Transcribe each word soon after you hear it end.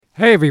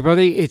Hey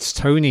everybody, it's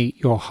Tony,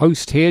 your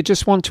host here.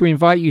 Just want to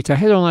invite you to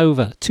head on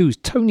over to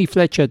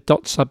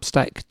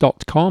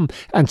tonyfletcher.substack.com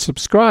and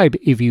subscribe,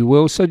 if you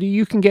will, so that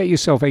you can get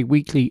yourself a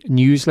weekly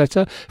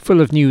newsletter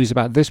full of news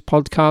about this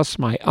podcast,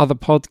 my other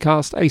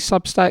podcast, a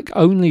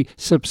Substack-only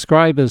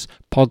subscribers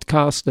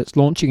podcast that's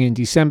launching in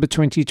December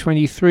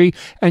 2023,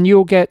 and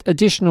you'll get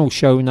additional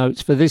show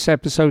notes for this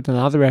episode and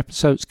other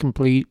episodes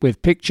complete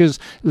with pictures,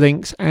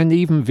 links, and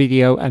even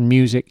video and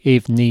music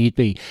if need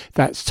be.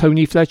 That's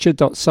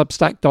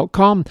tonyfletcher.substack.com.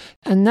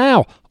 And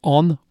now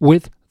on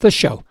with the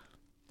show.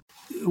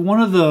 One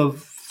of the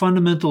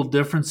fundamental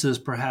differences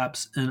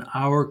perhaps in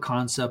our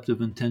concept of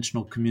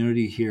intentional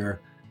community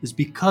here is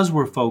because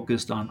we're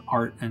focused on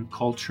art and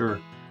culture,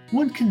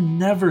 one can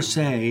never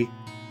say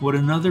what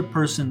another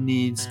person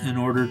needs in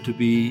order to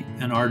be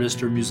an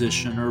artist or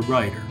musician or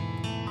writer.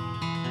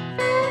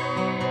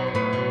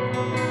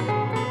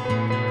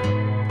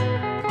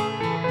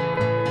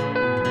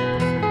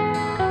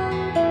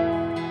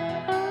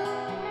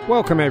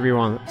 Welcome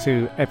everyone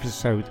to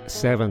episode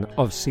 7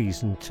 of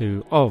season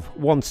 2 of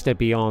One Step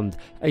Beyond,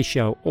 a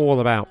show all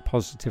about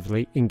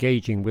positively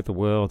engaging with the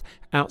world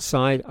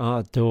outside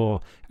our door.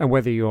 And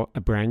whether you're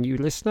a brand new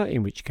listener,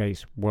 in which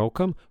case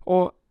welcome,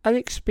 or an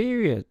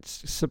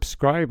experienced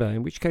subscriber,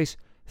 in which case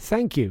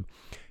thank you.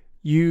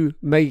 You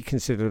may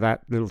consider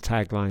that little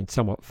tagline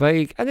somewhat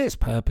vague, and it's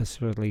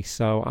purposefully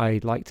so. I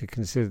like to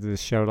consider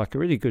this show like a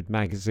really good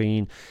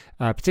magazine,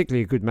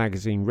 particularly a good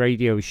magazine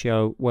radio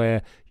show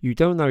where you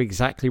don't know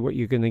exactly what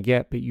you're going to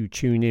get, but you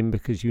tune in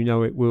because you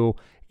know it will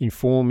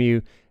inform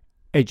you,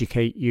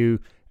 educate you,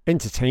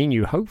 entertain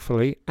you,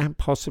 hopefully, and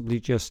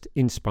possibly just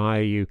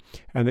inspire you,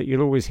 and that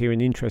you'll always hear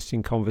an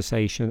interesting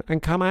conversation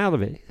and come out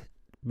of it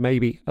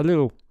maybe a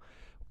little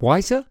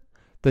wiser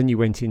than you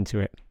went into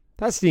it.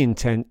 That's the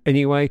intent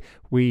anyway.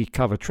 We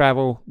cover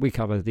travel, we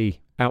cover the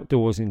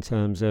outdoors in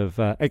terms of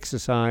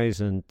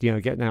exercise and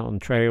getting out on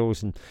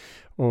trails and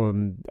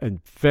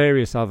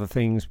various other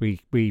things. We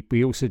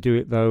also do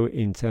it though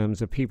in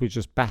terms of people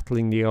just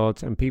battling the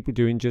odds and people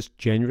doing just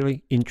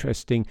generally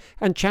interesting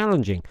and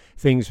challenging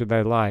things with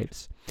their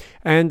lives.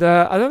 And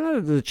I don't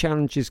know that the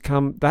challenges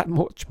come that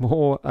much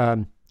more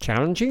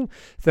challenging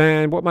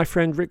than what my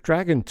friend Rick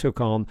Dragon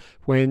took on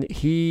when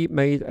he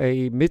made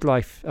a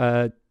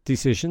midlife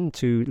decision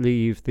to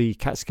leave the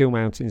Catskill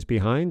Mountains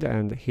behind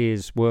and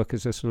his work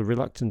as a sort of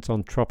reluctant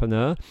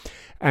entrepreneur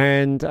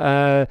and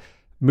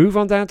move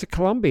on down to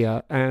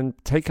Colombia and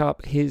take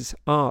up his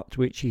art,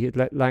 which he had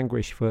let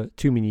languish for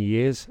too many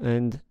years,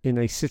 and in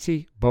a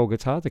city,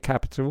 Bogota, the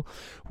capital,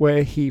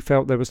 where he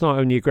felt there was not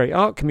only a great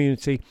art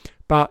community,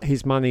 but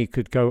his money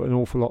could go an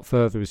awful lot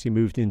further as he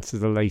moved into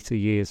the later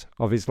years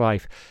of his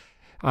life.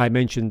 I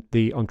mentioned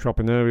the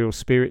entrepreneurial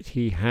spirit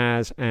he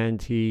has,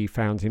 and he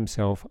found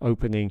himself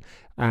opening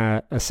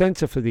a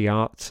Center for the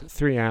Arts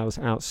 3 hours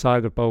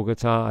outside of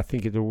Bogota. I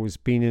think it had always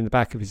been in the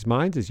back of his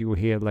mind, as you will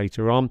hear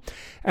later on.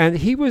 And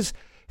he was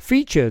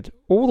featured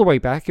all the way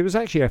back. It was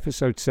actually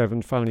episode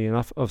 7, funnily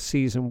enough, of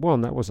season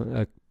 1. That wasn't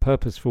a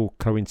purposeful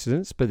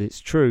coincidence, but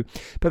it's true.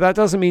 But that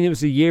doesn't mean it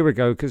was a year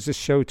ago, because this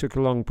show took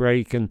a long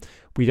break and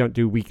we don't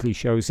do weekly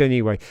shows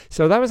anyway.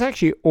 So that was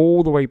actually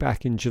all the way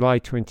back in July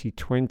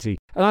 2020.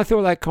 And I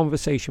thought that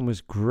conversation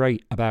was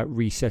great about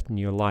resetting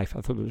your life.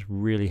 I thought it was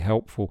really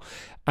helpful.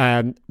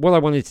 What I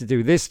wanted to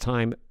do this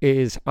time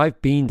is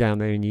I've been down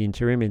there in the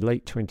interim in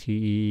late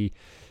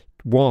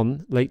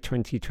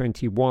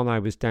 2021, I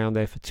was down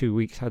there for 2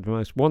 weeks, had the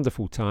most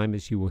wonderful time,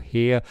 as you will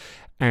hear,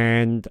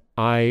 and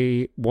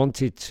I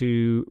wanted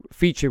to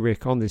feature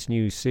Rick on this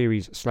new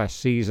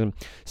series/season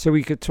so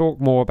we could talk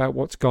more about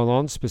what's gone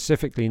on,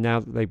 specifically now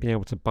that they've been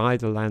able to buy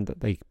the land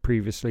that they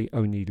previously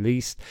only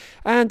leased,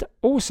 and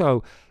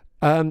also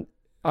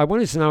I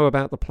wanted to know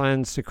about the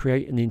plans to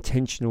create an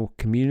intentional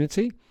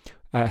community.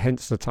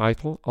 Hence the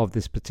title of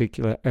this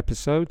particular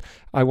episode.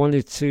 I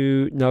wanted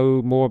to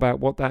know more about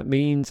what that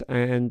means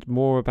and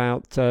more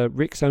about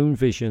Rick's own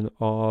vision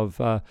of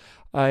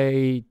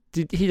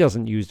he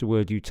doesn't use the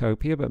word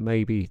utopia, but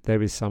maybe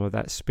there is some of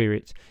that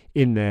spirit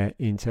in there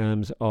in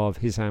terms of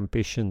his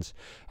ambitions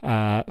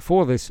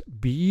for this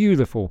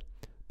beautiful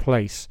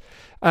place.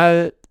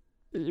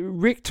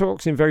 Rick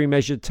talks in very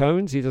measured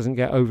tones. He doesn't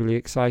get overly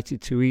excited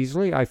too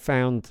easily. I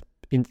found,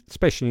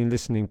 especially in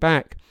listening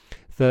back,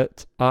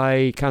 that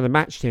I kind of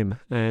matched him,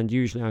 and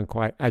usually I'm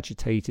quite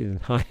agitated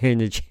and high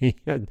energy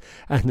and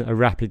a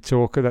rapid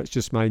talker. That's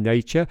just my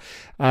nature.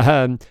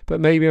 But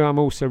maybe I'm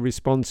also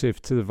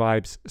responsive to the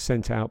vibes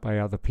sent out by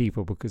other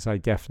people, because I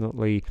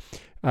definitely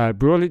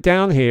brought it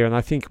down here, and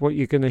I think what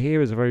you're going to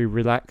hear is a very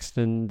relaxed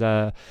and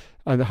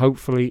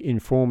hopefully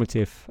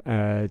informative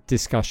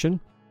discussion.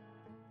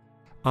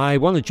 I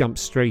want to jump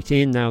straight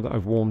in now that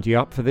I've warmed you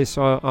up for this.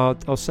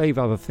 I'll save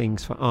other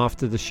things for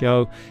after the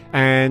show,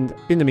 and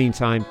in the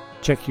meantime,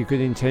 check your good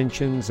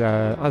intentions.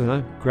 I don't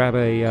know, grab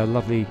a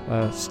lovely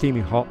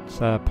steaming hot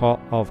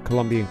pot of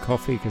Colombian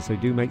coffee, because they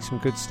do make some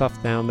good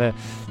stuff down there.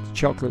 The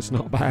chocolate's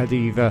not bad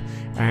either,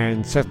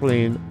 and settle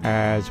in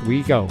as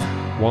we go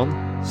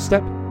one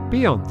step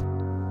beyond.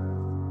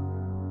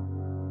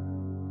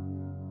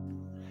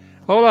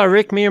 Hola,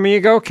 Rick, mi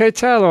amigo, ¿qué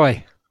tal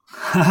hoy?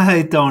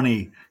 Hi,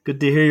 Tony.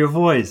 Good to hear your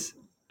voice.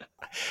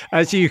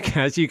 As you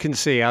can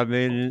see, I've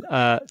been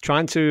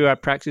trying to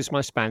practice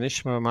my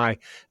Spanish for my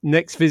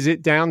next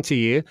visit down to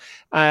you.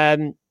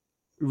 Um,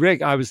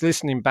 Rick, I was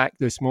listening back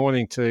this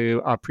morning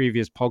to our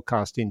previous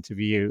podcast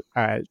interview,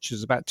 which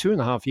was about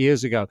 2.5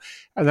 years ago.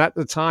 And at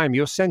the time,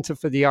 your Center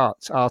for the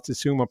Arts,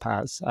 Artes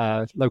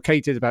Humapaz,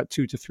 located about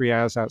 2 to 3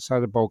 hours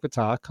outside of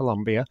Bogota,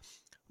 Colombia,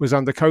 was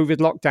under COVID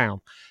lockdown.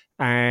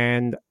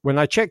 And when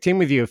I checked in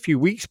with you a few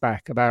weeks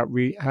back about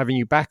having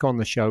you back on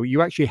the show,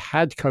 you actually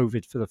had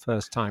COVID for the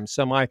first time.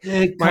 So It my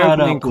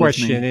caught opening up with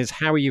question me. is,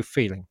 how are you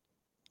feeling?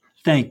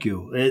 Thank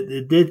you.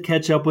 It did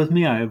catch up with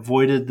me. I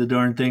avoided the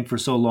darn thing for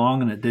so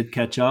long, and it did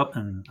catch up,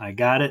 and I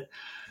got it.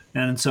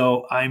 And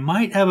so I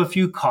might have a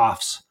few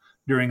coughs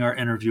during our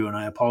interview, and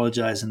I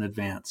apologize in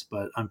advance,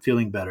 but I'm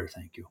feeling better.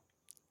 Thank you.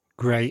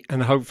 Great.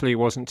 And hopefully it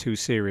wasn't too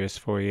serious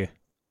for you.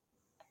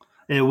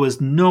 It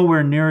was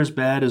nowhere near as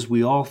bad as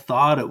we all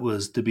thought it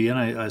was to be, and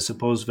I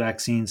suppose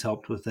vaccines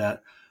helped with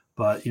that.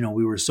 But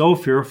we were so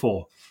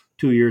fearful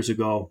 2 years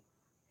ago,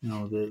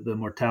 the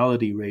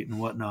mortality rate and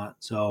whatnot.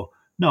 So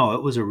no,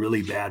 it was a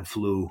really bad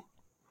flu.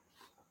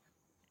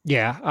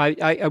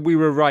 Yeah, we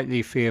were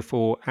rightly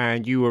fearful,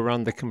 and you were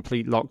under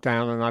complete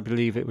lockdown, and I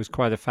believe it was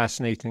quite a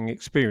fascinating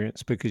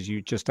experience because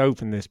you just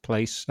opened this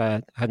place,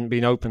 hadn't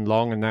been open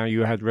long, and now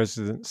you had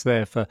residents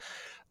there for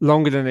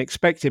longer than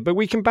expected. But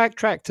we can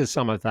backtrack to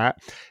some of that.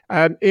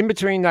 In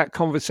between that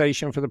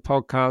conversation for the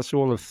podcast,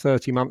 all of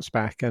 30 months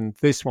back, and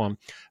this one,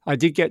 I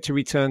did get to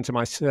return to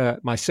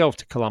myself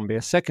to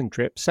Colombia, second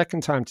trip,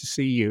 second time to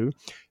see you.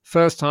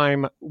 First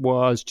time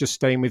was just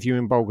staying with you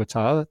in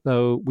Bogota,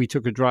 though we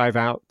took a drive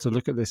out to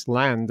look at this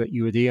land that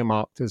you had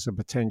earmarked as a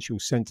potential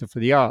center for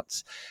the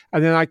arts.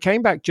 And then I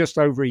came back just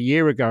over a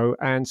year ago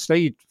and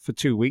stayed for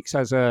 2 weeks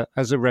as a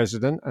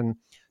resident, and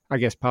I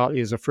guess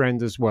partly as a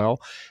friend as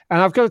well.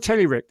 And I've got to tell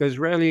you, Rick, there's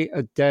rarely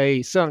a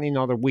day, certainly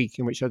not a week,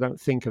 in which I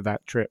don't think of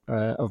that trip,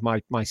 of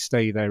my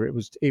stay there. It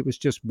was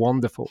just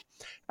wonderful.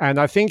 And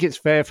I think it's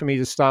fair for me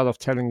to start off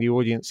telling the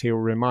audience here,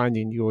 or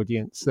reminding the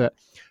audience that,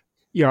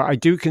 I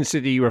do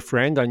consider you a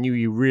friend. I knew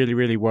you really,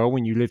 really well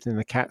when you lived in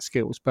the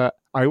Catskills, but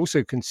I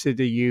also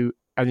consider you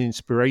an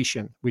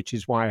inspiration, which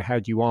is why I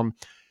had you on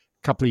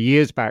a couple of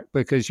years back,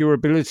 because your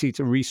ability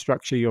to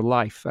restructure your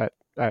life at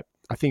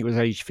I think it was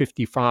age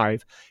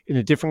 55 in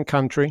a different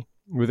country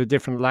with a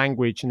different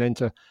language, and then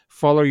to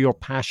follow your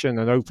passion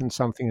and open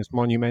something as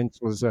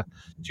monumental as a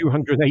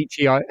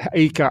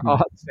 280-acre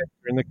art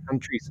center in the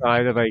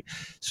countryside of a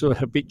sort of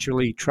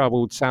habitually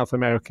troubled South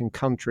American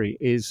country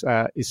is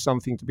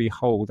something to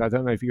behold. I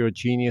don't know if you're a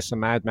genius, a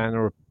madman,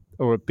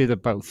 or a bit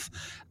of both.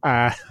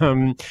 But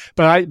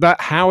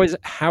how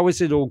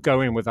is it all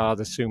going with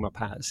Artes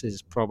Humapaz is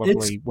It's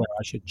probably where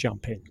I should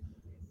jump in.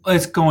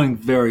 it's going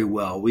very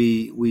well.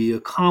 We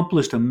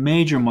accomplished a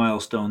major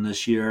milestone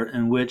this year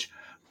in which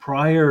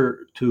prior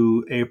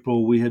to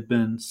April we had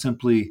been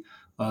simply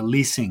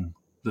leasing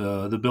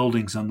the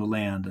buildings on the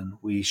land, and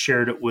we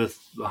shared it with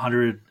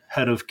 100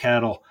 head of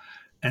cattle.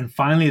 And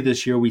finally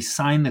this year we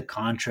signed the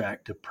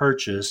contract to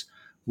purchase.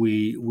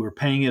 We were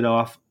paying it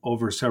off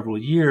over several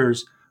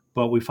years,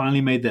 but we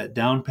finally made that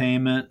down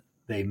payment.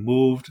 They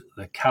moved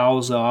the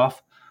cows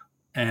off,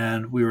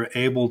 and we were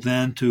able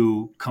then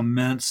to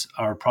commence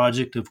our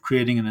project of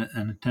creating an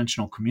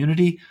intentional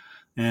community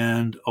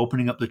and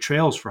opening up the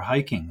trails for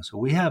hiking. So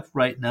we have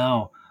right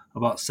now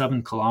about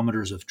 7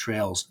 kilometers of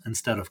trails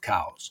instead of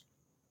cows.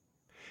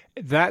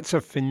 That's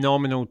a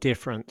phenomenal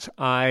difference.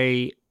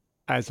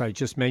 As I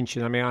just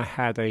mentioned, I mean, I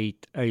had a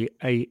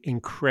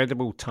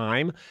incredible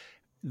time.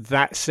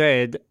 That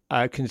said,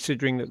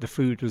 considering that the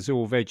food was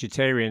all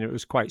vegetarian, it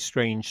was quite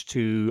strange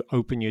to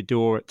open your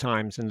door at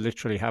times and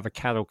literally have a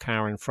cattle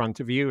cow in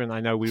front of you. And I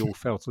know we all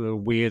felt a little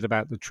weird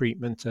about the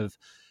treatment of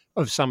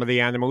some of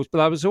the animals,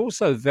 but I was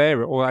also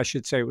there, or I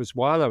should say it was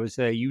while I was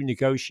there, you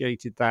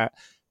negotiated that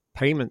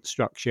payment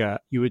structure.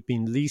 You had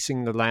been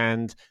leasing the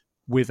land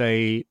with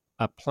a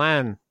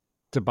plan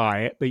to buy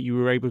it, but you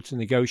were able to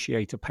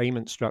negotiate a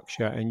payment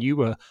structure, and you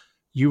were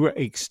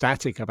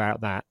ecstatic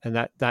about that. And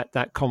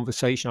that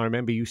conversation, I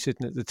remember you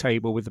sitting at the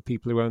table with the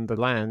people who owned the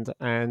land,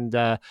 and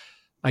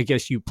I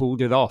guess you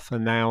pulled it off.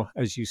 And now,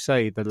 as you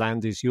say, the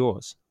land is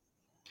yours.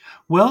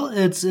 Well,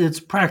 it's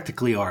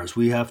practically ours.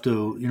 We have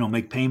to,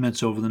 make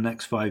payments over the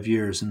next 5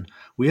 years, and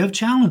we have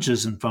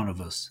challenges in front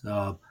of us.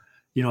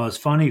 It's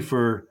funny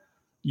for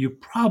you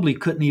probably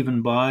couldn't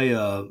even buy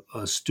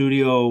a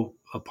studio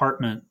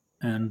apartment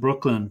in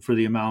Brooklyn for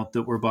the amount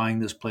that we're buying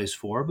this place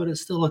for, but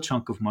it's still a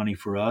chunk of money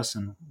for us,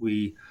 and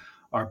we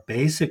are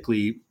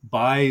basically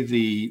by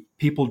the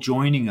people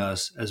joining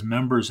us as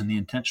members in the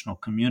intentional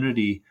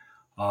community.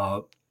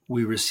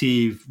 We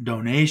receive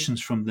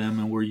donations from them,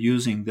 and we're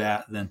using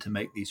that then to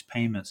make these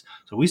payments.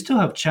 So we still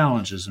have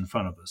challenges in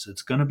front of us.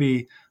 It's going to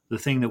be the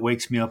thing that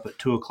wakes me up at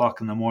 2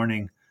 o'clock in the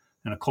morning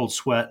in a cold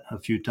sweat a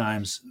few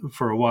times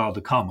for a while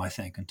to come, I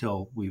think,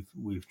 until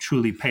we've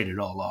truly paid it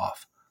all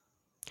off.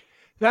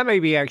 That may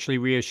be actually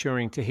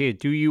reassuring to hear.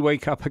 Do you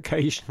wake up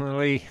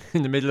occasionally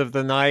in the middle of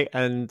the night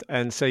and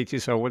say to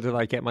yourself, what did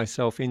I get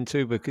myself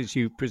into? Because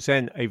you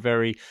present a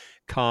very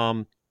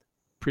calm,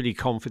 pretty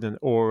confident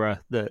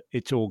aura that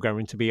it's all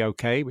going to be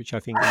okay, which I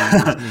think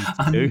readers need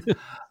to do.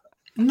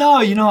 No,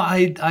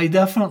 I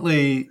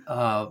definitely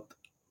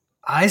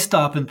I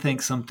stop and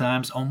think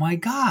sometimes, oh my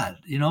God,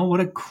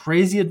 what a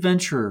crazy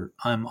adventure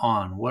I'm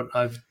on, what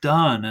I've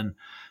done,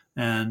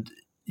 and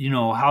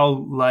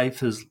how life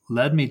has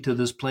led me to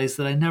this place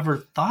that I never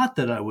thought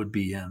that I would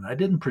be in. I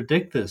didn't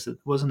predict this. It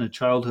wasn't a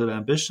childhood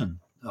ambition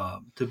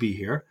to be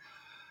here.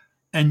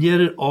 And yet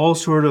it all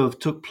sort of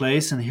took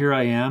place, and here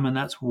I am, and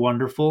that's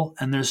wonderful.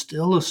 And there's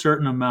still a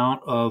certain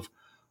amount of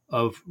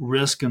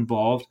risk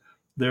involved.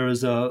 There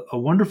is a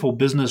wonderful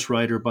business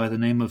writer by the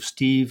name of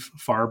Steve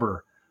Farber,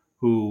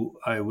 who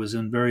I was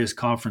in various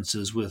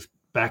conferences with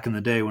back in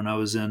the day when I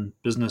was in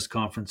business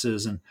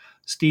conferences. And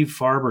Steve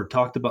Farber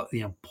talked about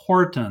the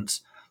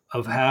importance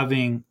of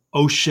having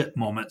oh shit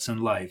moments in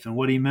life. And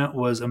what he meant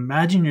was,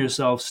 imagine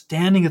yourself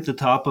standing at the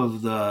top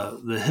of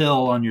the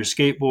hill on your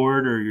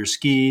skateboard or your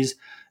skis,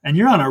 and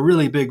you're on a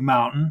really big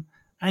mountain,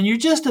 and you're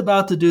just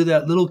about to do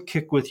that little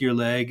kick with your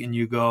leg, and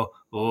you go,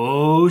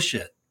 oh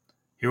shit,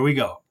 here we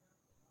go.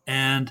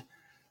 And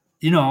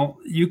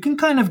you can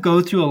kind of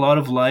go through a lot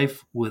of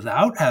life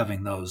without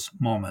having those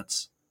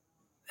moments.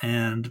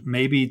 And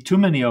maybe too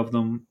many of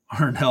them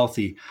aren't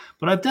healthy.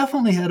 But I've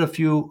definitely had a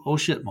few oh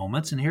shit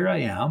moments, and here I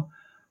am.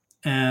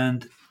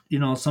 And,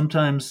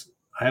 sometimes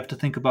I have to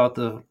think about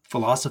the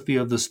philosophy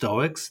of the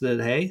Stoics that,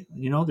 hey,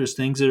 there's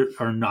things that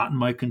are not in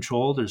my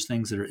control. There's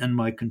things that are in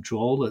my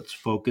control. Let's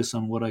focus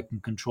on what I can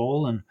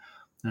control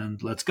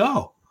and let's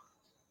go.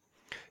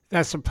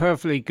 That's a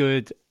perfectly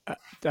good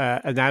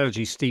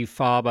analogy, Steve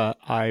Farber.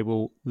 I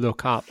will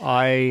look up.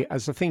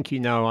 As I think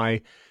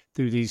I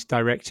do these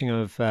directing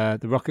of the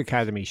Rock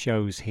Academy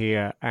shows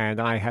here,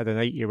 and I had an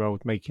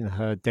 8-year-old making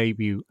her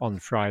debut on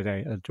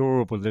Friday,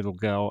 adorable little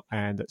girl.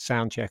 And at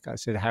soundcheck, I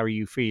said, "How are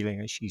you feeling?"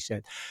 And she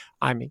said,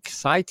 "I'm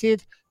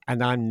excited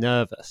and I'm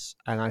nervous."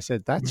 And I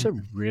said, "That's a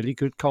really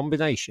good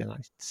combination." I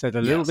said,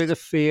 "A little bit of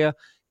fear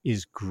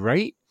is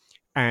great,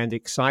 and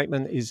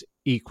excitement is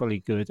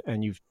equally good.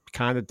 And you've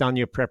kind of done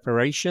your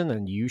preparation,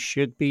 and you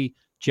should be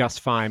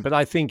just fine." But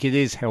I think it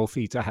is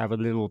healthy to have a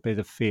little bit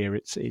of fear.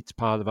 It's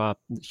part of our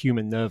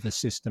human nervous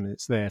system, and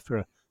it's there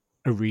for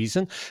a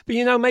reason.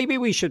 But maybe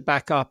we should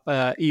back up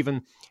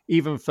even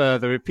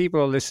further. If people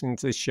are listening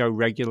to this show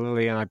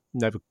regularly, and I'm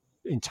never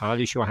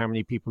entirely sure how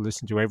many people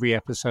listen to every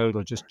episode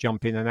or just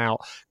jump in and out.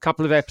 A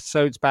couple of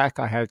episodes back,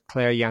 I had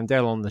Claire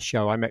Yandel on the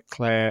show. I met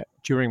Claire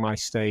during my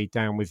stay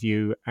down with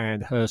you,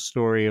 and her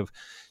story of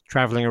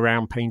traveling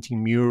around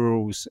painting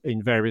murals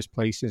in various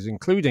places,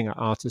 including at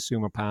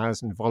Artasuma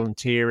Paz, and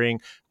volunteering,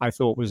 I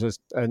thought was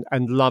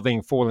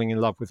and falling in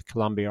love with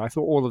Colombia. I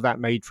thought all of that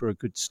made for a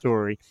good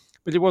story,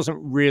 but it wasn't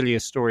really a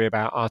story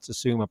about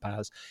Artasuma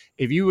Paz.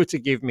 If you were to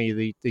give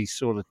me the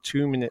sort of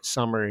 2-minute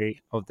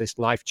summary of this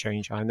life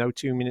change, I know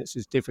 2 minutes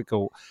is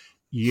difficult,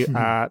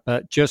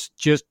 but just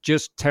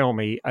tell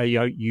me,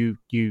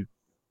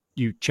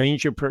 you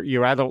changed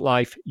your adult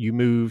life, you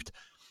moved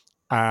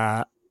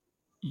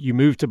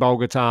to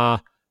Bogota.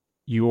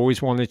 You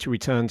always wanted to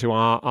return to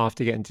art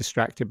after getting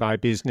distracted by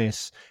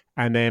business.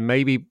 And then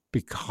maybe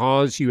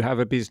because you have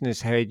a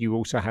business head, you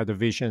also had a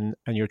vision,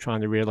 and you're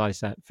trying to realize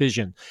that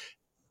vision.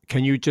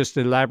 Can you just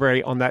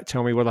elaborate on that?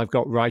 Tell me what I've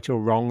got right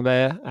or wrong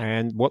there,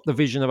 and what the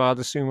vision of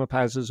Artasuma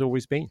Paz has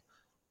always been.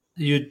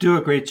 You do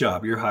a great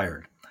job. You're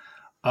hired.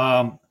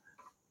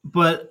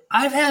 But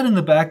I've had in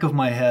the back of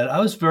my head,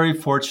 I was very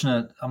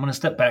fortunate. I'm going to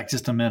step back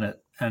just a minute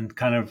and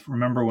kind of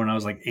remember when I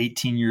was like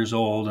 18 years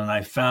old, and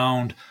I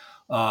found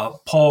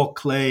Paul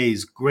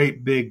Klee's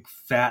great big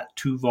fat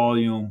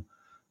 2-volume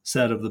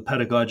set of the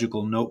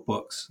pedagogical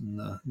notebooks in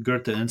the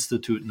Goethe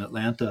Institute in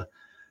Atlanta.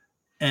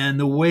 And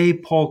the way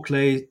Paul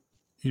Klee,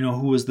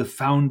 who was the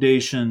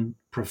foundation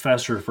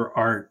professor for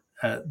art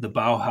at the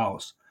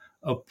Bauhaus,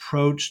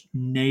 approached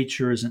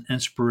nature as an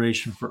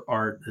inspiration for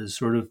art, as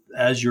sort of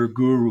as your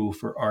guru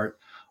for art,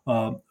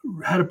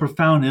 had a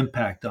profound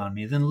impact on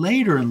me. Then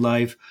later in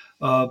life,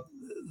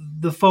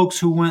 the folks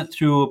who went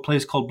through a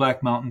place called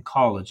Black Mountain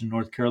College in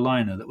North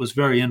Carolina, that was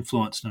very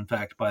influenced, in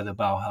fact, by the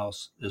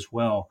Bauhaus as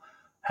well,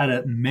 had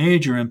a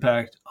major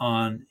impact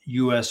on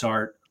U.S.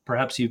 art,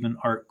 perhaps even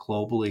art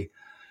globally.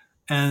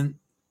 And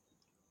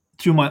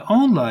through my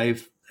own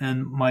life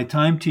and my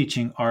time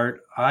teaching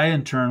art, I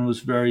in turn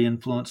was very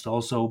influenced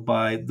also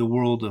by the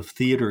world of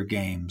theater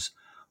games.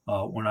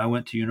 When I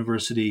went to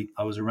university,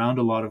 I was around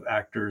a lot of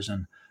actors,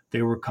 and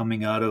they were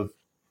coming out of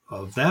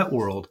that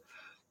world.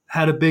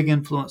 Had a big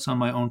influence on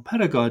my own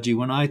pedagogy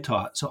when I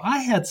taught. So I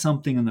had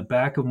something in the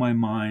back of my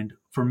mind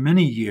for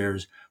many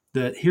years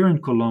that here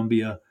in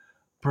Colombia,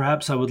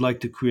 perhaps I would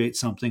like to create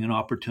something, an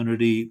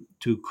opportunity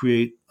to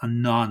create a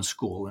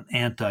non-school, an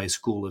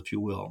anti-school, if you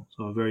will.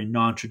 So a very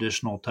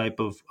non-traditional type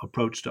of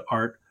approach to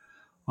art,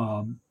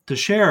 to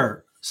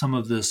share some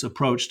of this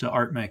approach to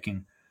art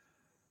making.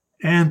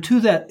 And to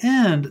that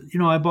end,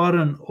 I bought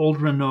an old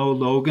Renault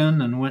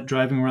Logan and went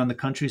driving around the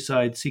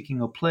countryside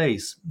seeking a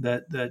place.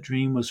 That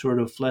dream was sort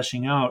of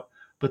fleshing out.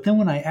 But then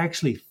when I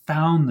actually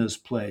found this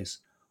place,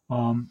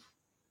 um,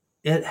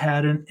 it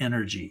had an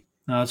energy.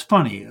 Now it's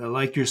funny,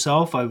 like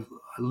yourself, I've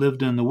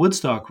lived in the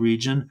Woodstock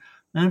region,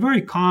 and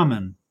very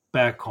common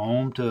back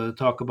home to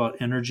talk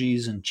about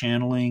energies and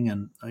channeling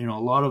and a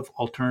lot of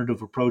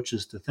alternative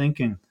approaches to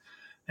thinking.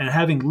 And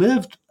having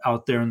lived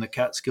out there in the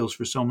Catskills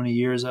for so many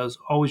years, I was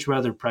always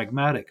rather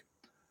pragmatic.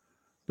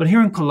 But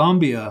here in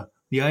Colombia,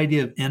 the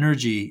idea of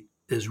energy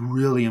is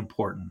really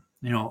important.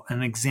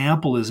 An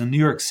example is in New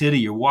York City,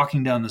 you're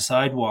walking down the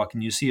sidewalk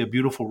and you see a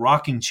beautiful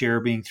rocking chair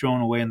being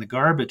thrown away in the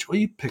garbage. Well,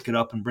 you pick it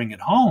up and bring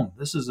it home.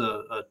 This is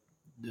a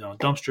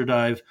dumpster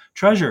dive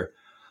treasure.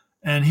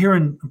 And here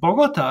in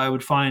Bogota, I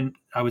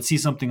would see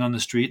something on the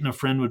street and a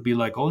friend would be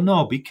like, "Oh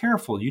no, be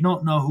careful. You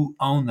don't know who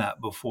owned that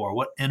before,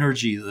 what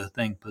energy the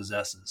thing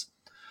possesses."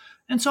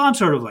 And so I'm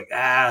sort of like,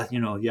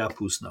 yeah,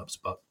 poo snubs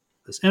about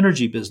this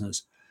energy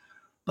business.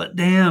 But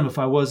damn, if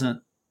I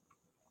wasn't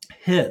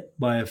hit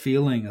by a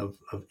feeling of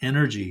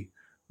energy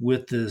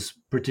with this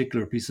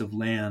particular piece of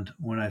land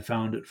when I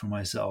found it for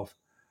myself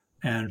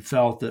and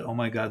felt that, oh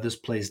my God, this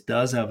place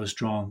does have a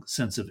strong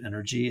sense of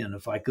energy. And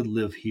if I could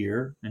live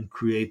here and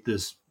create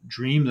this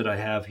dream that I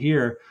have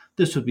here,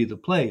 this would be the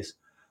place.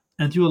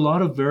 And through a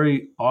lot of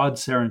very odd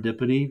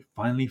serendipity,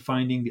 finally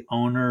finding the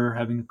owner,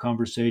 having a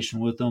conversation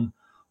with them,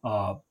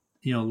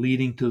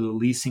 leading to the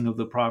leasing of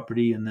the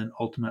property and then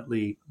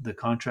ultimately the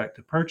contract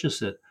to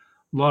purchase it.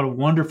 A lot of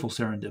wonderful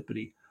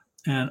serendipity.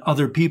 And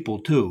other people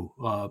too,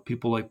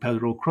 people like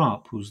Pedro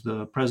Crump, who's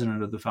the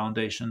president of the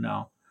foundation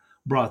now,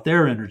 brought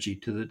their energy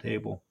to the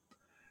table.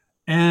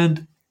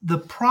 And the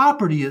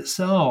property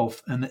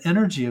itself and the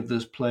energy of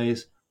this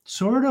place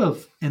sort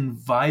of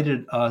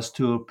invited us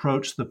to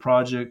approach the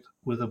project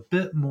with a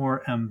bit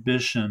more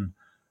ambition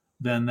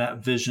than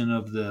that vision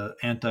of the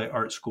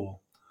anti-art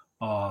school.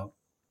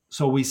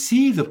 So we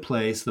see the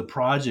place, the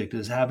project,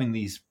 as having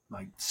these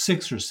like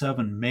 6 or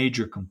 7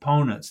 major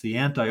components. The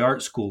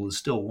anti-art school is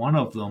still one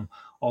of them,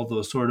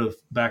 although sort of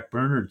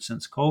backburnered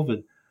since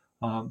COVID.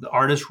 The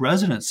artist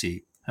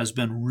residency has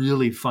been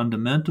really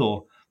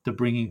fundamental to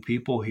bringing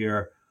people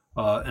here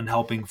and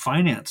helping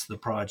finance the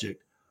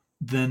project.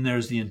 Then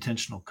there's the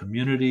intentional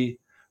community.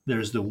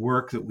 There's the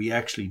work that we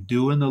actually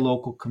do in the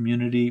local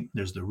community.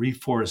 There's the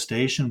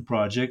reforestation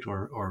project,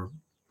 or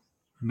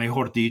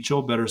mejor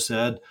dicho, better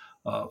said,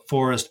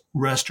 forest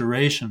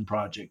restoration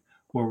project,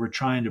 where we're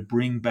trying to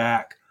bring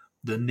back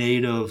the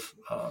native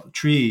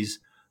trees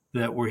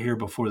that were here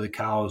before the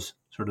cows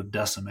sort of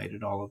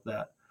decimated all of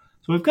that.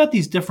 So we've got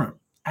these different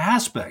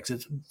aspects.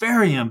 It's a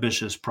very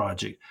ambitious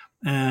project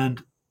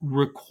and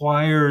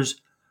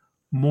requires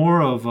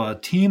more of a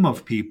team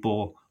of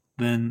people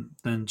than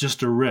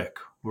just a Rick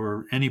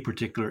or any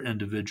particular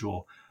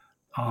individual.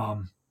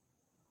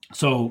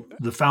 So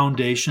the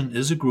foundation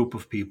is a group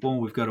of people.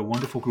 We've got a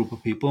wonderful group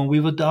of people, and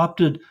we've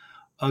adopted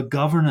a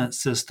governance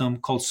system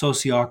called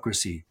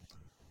sociocracy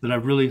that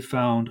I've really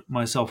found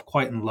myself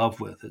quite in love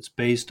with. It's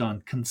based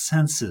on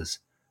consensus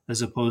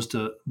as opposed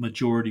to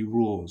majority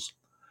rules.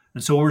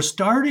 And so we're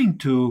starting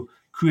to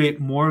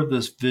create more of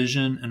this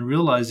vision and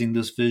realizing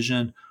this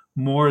vision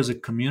more as a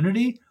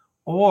community,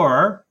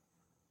 or,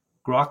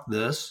 grok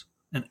this,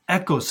 an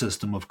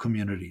ecosystem of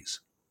communities.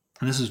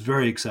 And this is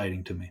very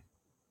exciting to me.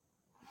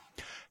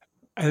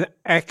 An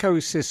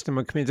ecosystem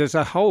of community. There's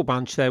a whole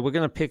bunch there. We're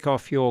going to pick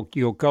off your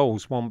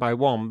goals one by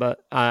one,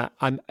 but I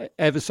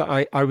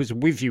was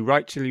with you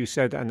right till you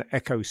said an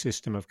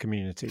ecosystem of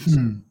communities.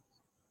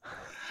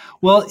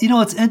 Well,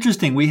 it's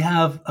interesting. We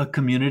have a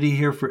community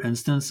here, for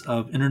instance,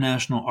 of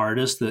international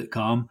artists that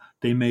come.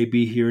 They may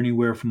be here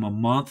anywhere from a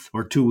month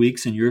or 2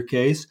 weeks, in your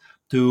case,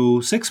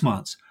 to 6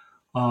 months.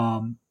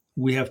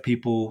 We have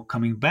people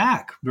coming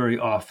back very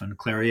often.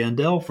 Clary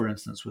Andel, for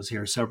instance, was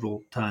here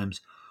several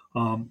times.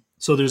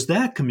 So there's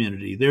that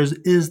community.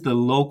 Is the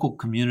local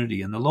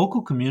community. And the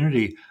local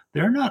community,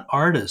 they're not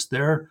artists.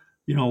 They're,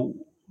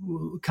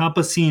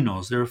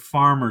 campesinos. They're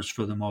farmers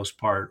for the most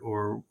part,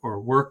 or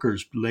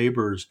workers,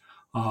 laborers.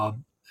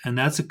 And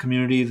that's a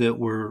community that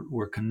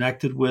we're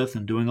connected with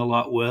and doing a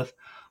lot with.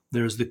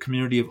 There's the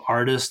community of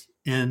artists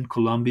in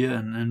Colombia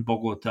and in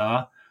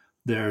Bogota.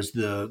 There's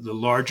the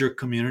larger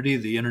community,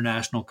 the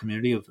international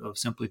community of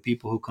simply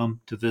people who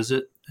come to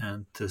visit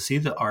and to see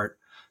the art.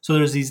 So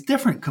there's these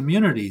different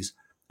communities.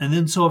 And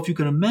then so if you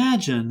can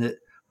imagine that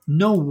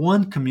no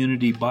one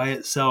community by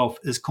itself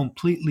is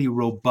completely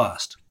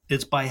robust,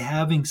 it's by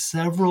having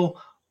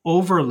several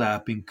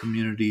overlapping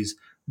communities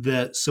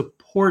that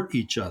support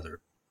each other.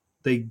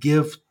 They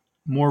give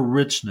more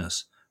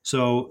richness.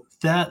 So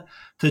that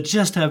to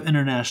just have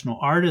international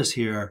artists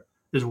here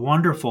is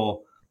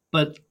wonderful,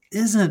 but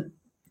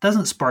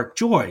doesn't spark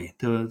joy,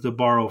 to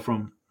borrow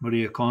from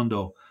Maria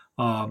Kondo.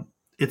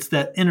 It's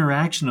that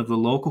interaction of the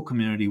local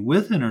community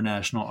with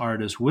international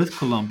artists, with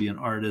Colombian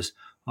artists,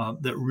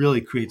 that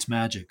really creates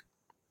magic.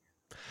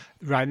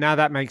 Right, now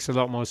that makes a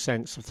lot more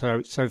sense.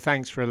 So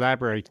thanks for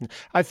elaborating.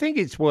 I think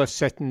it's worth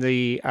setting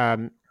the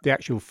the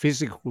actual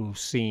physical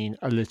scene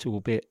a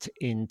little bit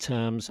in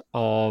terms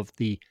of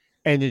the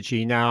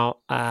energy. Now,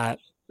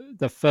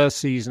 the first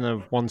season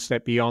of One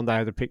Step Beyond, I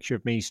had a picture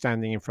of me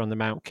standing in front of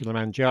Mount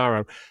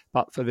Kilimanjaro.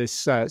 But for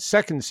this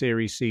second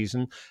series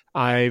season,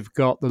 I've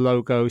got the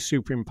logo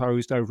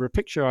superimposed over a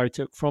picture I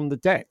took from the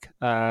deck,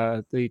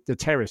 the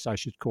terrace, I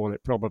should call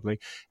it probably,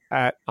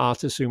 at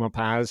Artur Sumur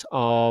Pass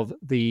of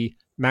the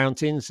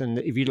mountains. And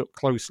if you look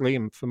closely,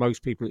 and for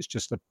most people, it's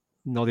just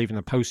not even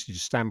a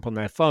postage stamp on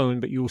their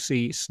phone, but you'll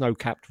see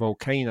snow-capped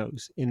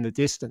volcanoes in the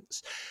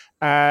distance.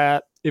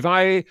 If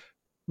I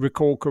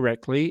recall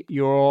correctly,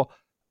 you're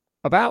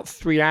about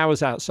 3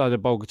 hours outside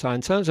of Bogota.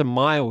 In terms of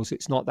miles,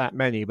 it's not that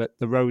many, but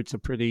the roads are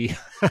pretty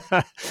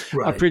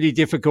are pretty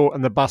difficult,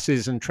 and the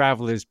buses and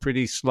travel is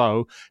pretty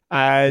slow.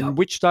 And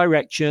which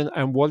direction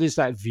and what is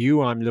that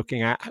view I'm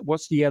looking at?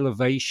 What's the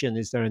elevation?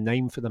 Is there a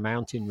name for the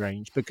mountain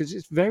range? Because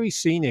it's very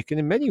scenic, and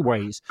in many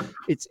ways,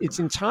 it's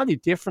entirely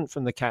different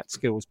from the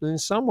Catskills. But in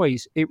some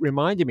ways, it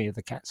reminded me of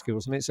the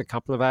Catskills. I mean, it's a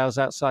couple of hours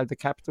outside the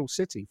capital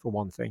city, for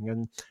one thing,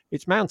 and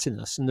it's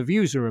mountainous, and the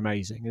views are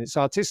amazing, and it's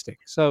artistic.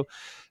 So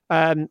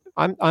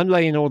I'm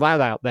laying all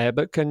that out there,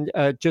 but can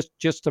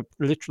just to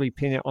literally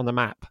pin it on the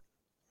map.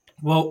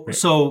 Well,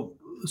 so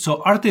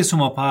Artur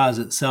Sumur Pass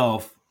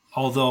itself,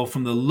 although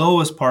from the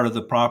lowest part of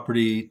the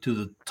property to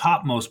the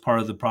topmost part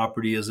of the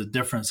property is a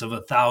difference of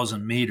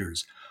 1,000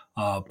 meters,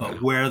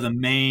 but where the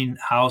main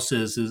house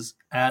is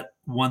at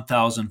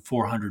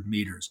 1,400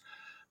 meters.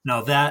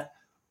 Now that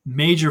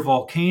major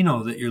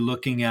volcano that you're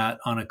looking at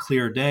on a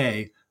clear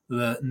day,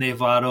 the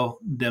Nevado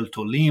del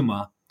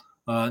Tolima.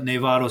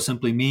 Nevado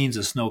simply means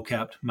a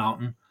snow-capped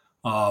mountain,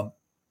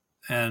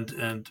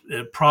 and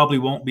it probably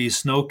won't be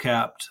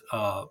snow-capped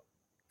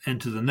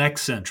into the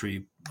next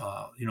century,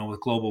 with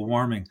global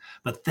warming.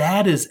 But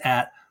that is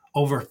at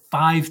over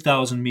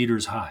 5,000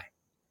 meters high.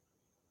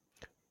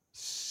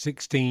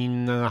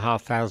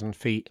 16,500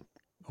 feet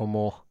or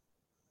more.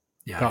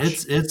 Yeah,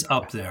 gosh. It's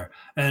up there.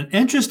 And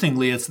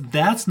interestingly,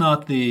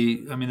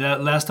 that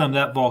last time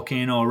that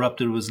volcano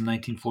erupted was in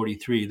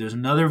 1943. There's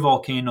another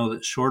volcano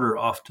that's shorter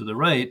off to the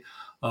right,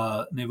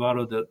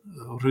 Nevado de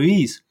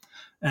Ruiz.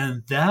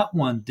 And that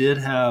one did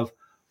have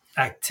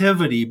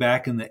activity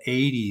back in the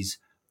 80s.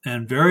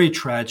 And very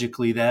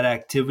tragically, that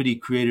activity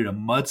created a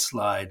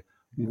mudslide,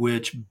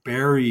 which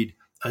buried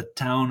a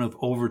town of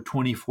over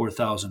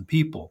 24,000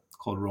 people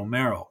called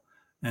Romero.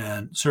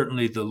 And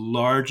certainly the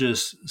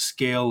largest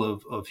scale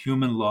of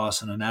human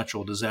loss in a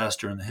natural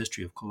disaster in the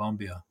history of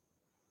Colombia.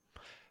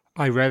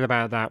 I read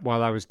about that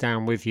while I was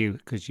down with you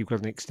because you've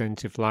got an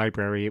extensive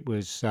library. It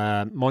was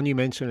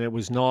monumental, and it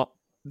was not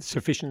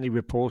sufficiently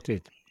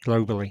reported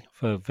globally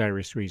for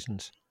various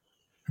reasons.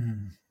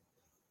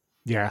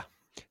 Yeah.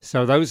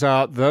 So those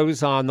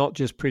are not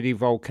just pretty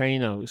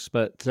volcanoes,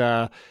 but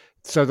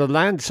so the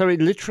land. So it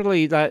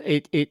literally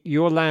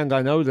your land.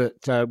 I know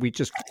that we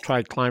just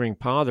tried climbing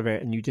part of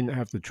it, and you didn't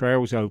have the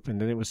trails open,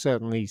 and it was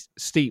certainly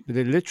steep. But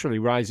it literally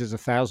rises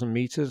 1,000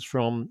 meters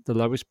from the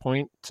lowest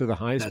point to the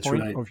highest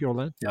point of your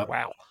land. Yep.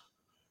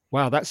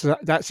 Wow. That's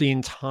the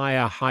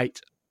entire height,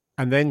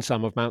 and then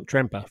some of Mount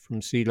Trempa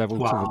from sea level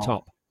to the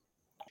top.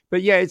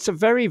 But yeah, it's a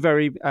very,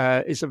 very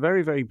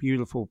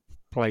beautiful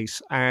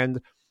place. And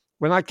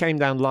when I came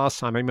down last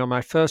time, on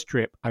my first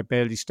trip, I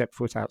barely stepped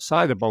foot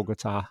outside of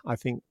Bogota, I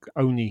think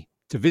only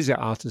to visit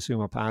Artur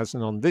Sumur Pass.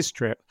 And on this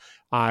trip,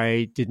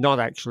 I did not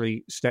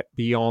actually step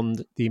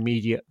beyond the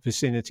immediate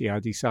vicinity. I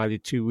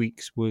decided 2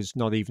 weeks was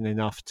not even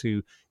enough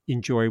to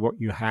enjoy what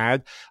you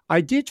had. I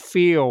did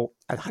feel,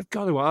 and I've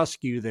got to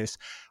ask you this,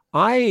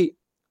 I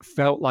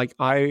felt like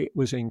I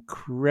was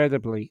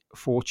incredibly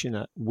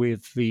fortunate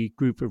with the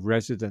group of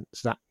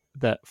residents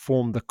that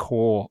formed the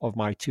core of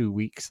my 2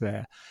 weeks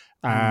there.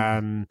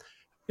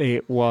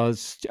 It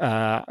was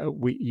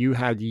you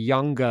had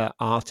younger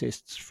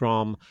artists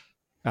from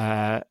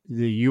the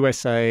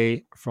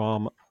USA,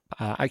 from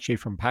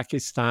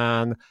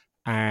Pakistan,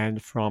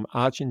 and from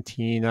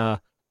Argentina,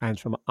 and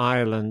from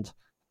Ireland,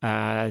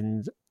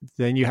 and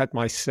then you had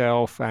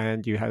myself,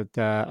 and you had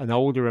an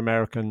older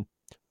American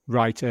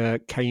writer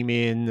came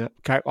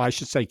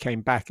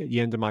back at the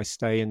end of my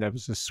stay, and there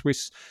was a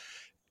Swiss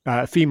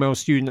female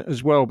student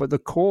as well. But the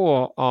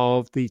core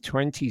of the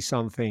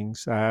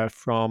 20-somethings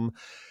from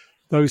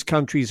those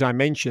countries I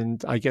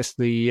mentioned, I guess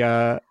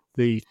the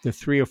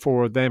 3 or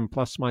 4 of them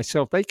plus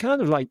myself, they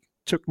kind of like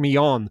took me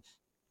on.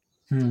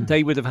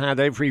 They would have had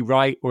every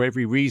right or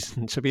every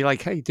reason to be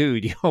like, "Hey,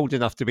 dude, you're old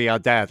enough to be our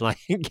dad. Like,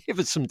 give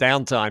us some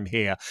downtime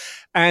here."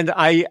 And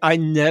I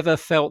never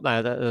felt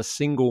that at a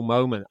single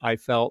moment. I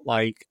felt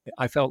like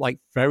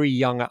very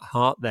young at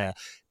heart there.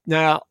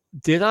 Now,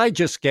 did I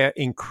just get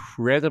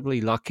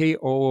incredibly lucky,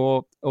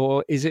 or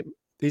is it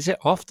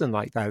often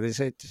like that?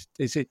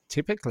 Is it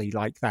typically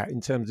like that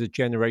in terms of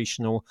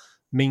generational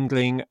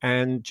mingling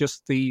and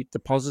just the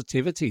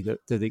positivity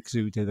that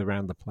exuded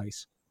around the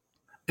place?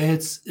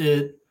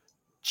 It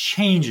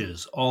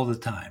changes all the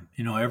time.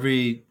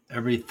 Every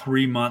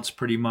 3 months,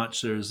 pretty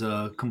much, there's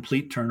a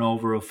complete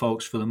turnover of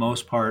folks for the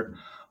most part.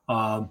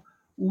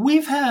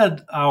 We've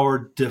had our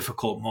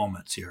difficult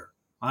moments here.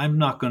 I'm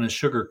not going to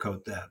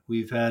sugarcoat that.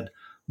 We've had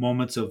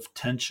moments of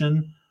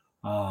tension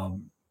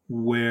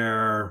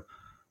where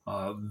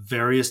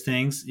various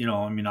things,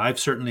 I mean, I've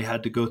certainly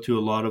had to go through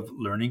a lot of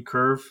learning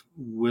curve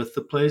with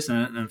the place.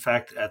 And in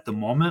fact, at the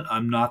moment,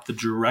 I'm not the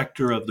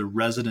director of the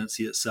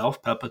residency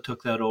itself. Peppa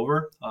took that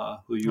over,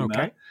 who you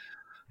Okay. met.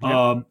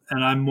 Yep.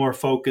 And I'm more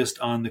focused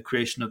on the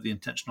creation of the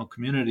intentional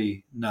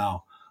community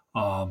now,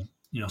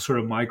 sort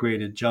of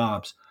migrated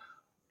jobs.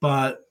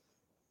 But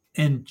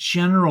in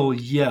general,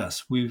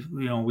 yes,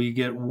 we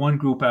get one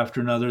group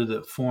after another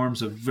that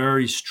forms a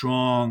very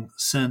strong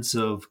sense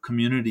of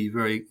community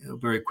very,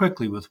 very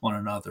quickly with one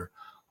another.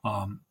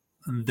 And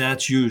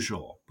that's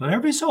usual. But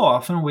every so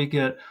often we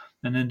get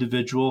an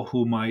individual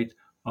who might,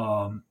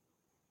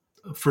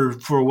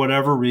 for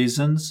whatever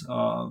reasons,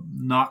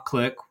 not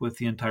click with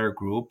the entire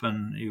group,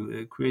 and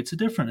it creates a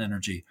different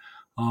energy.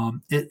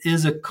 It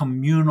is a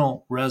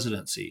communal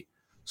residency.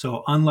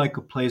 So unlike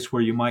a place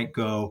where you might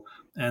go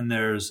and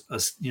there's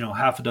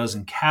half a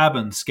dozen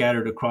cabins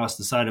scattered across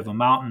the side of a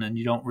mountain and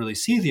you don't really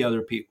see the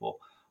other people,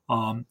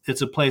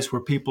 it's a place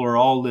where people are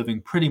all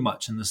living pretty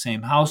much in the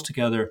same house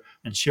together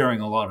and sharing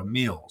a lot of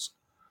meals.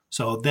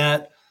 So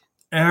that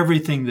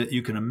everything that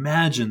you can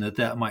imagine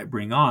that might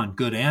bring on,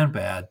 good and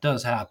bad,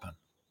 does happen.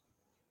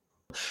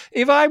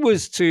 If I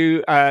was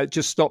to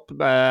just stop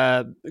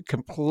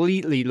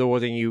completely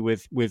lauding you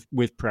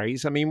with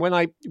praise, I mean, when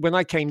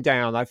I came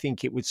down, I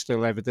think it was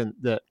still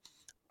evident that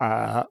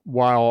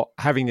while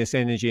having this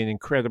energy, an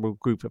incredible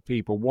group of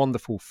people,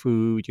 wonderful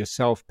food,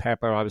 yourself,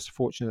 Peppa, I was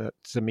fortunate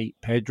to meet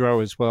Pedro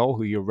as well,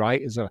 who you're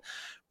right is a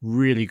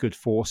really good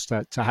force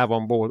to have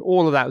on board.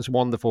 All of that was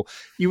wonderful.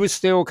 You were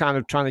still kind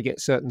of trying to get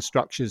certain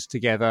structures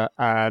together.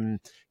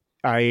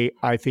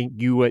 I think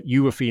you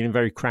were feeling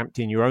very cramped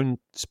in your own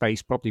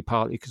space, probably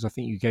partly because I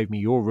think you gave me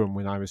your room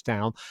when I was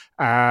down.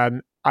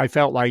 I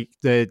felt like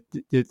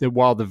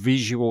while the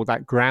visual,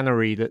 that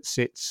granary that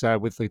sits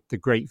with the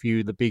great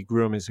view, the big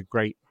room is a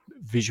great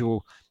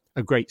visual,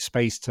 a great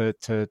space to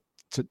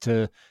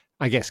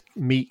I guess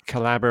meet,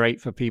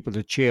 collaborate, for people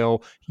to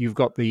chill. You've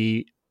got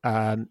the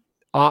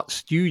art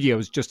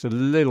studios just a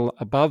little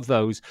above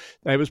those.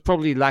 There was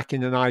probably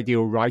lacking an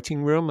ideal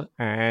writing room,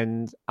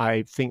 and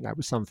I think that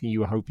was something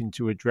you were hoping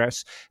to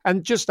address.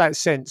 And just that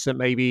sense that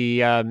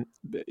maybe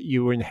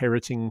you were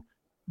inheriting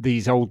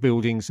these old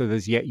buildings that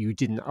as yet you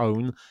didn't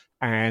own,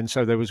 and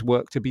so there was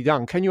work to be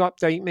done. Can you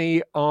update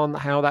me on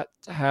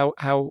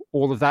how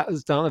all of that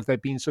is done? Have there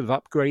been sort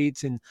of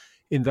upgrades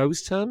in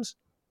those terms?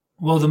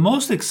 Well, the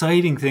most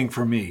exciting thing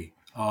for me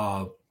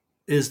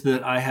is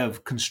that I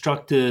have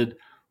constructed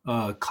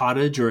a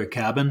cottage or a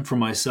cabin for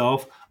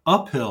myself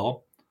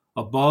uphill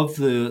above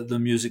the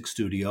music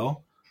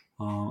studio.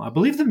 I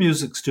believe the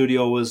music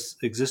studio was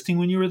existing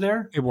when you were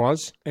there. It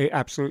was. It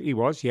absolutely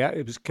was. Yeah,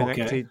 it was Okay.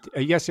 connected.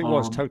 Yes, it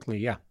was Um, totally.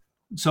 Yeah.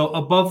 so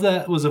above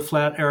that was a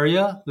flat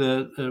area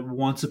that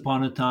once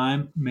upon a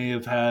time may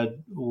have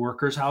had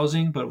workers'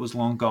 housing, but it was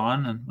long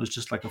gone and was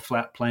just like a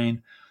flat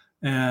plain.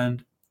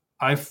 And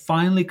I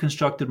finally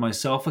constructed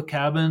myself a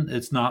cabin.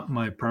 It's not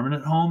my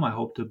permanent home. I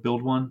hope to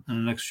build one in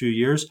the next few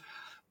years,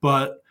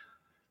 but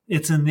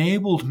it's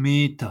enabled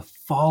me to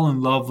fall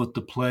in love with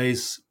the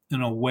place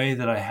in a way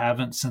that I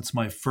haven't since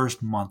my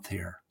first month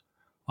here.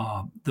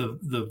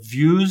 The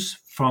views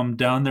from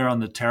down there on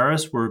the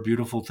terrace were a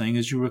beautiful thing,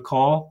 as you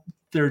recall.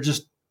 They're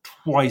just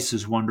twice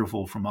as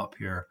wonderful from up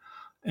here,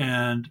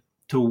 and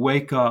to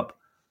wake up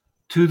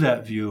to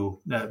that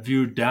view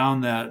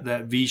down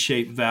that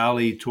V-shaped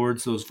valley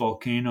towards those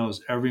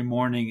volcanoes every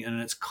morning, and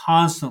it's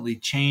constantly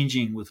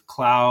changing with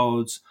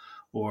clouds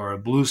or a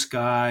blue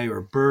sky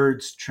or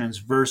birds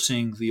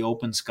transversing the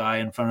open sky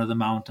in front of the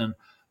mountain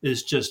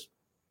is just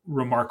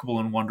remarkable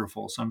and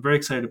wonderful. So I'm very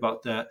excited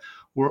about that.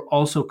 We're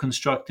also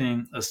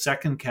constructing a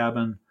second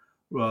cabin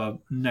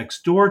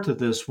next door to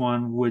this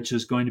one, which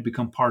is going to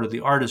become part of the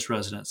artist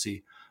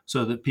residency,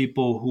 so that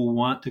people who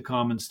want to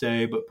come and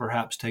stay, but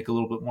perhaps take a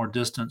little bit more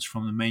distance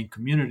from the main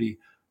community,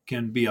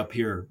 can be up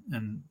here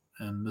in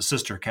the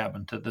sister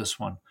cabin to this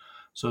one.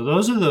 So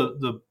those are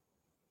the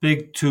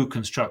big two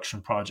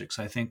construction projects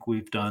I think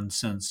we've done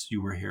since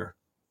you were here.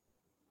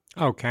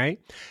 Okay.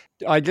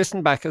 I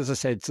listened back, as I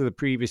said, to the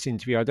previous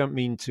interview. I don't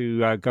mean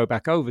to go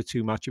back over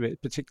too much of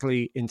it,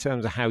 particularly in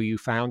terms of how you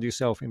found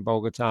yourself in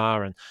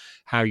Bogota and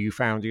how you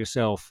found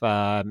yourself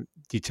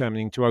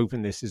determining to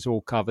open this is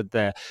all covered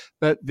there.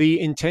 But the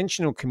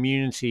intentional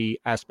community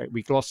aspect,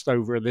 we glossed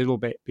over a little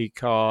bit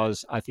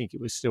because I think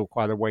it was still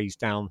quite a ways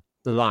down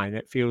the line.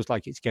 It feels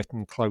like it's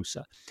getting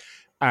closer.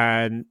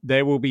 And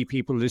there will be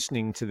people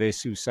listening to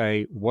this who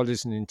say, what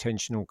is an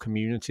intentional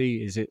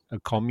community? Is it a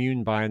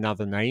commune by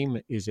another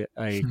name? Is it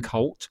a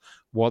cult?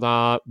 What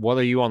are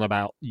you on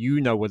about?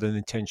 You know what an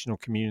intentional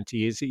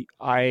community is.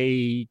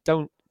 I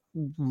don't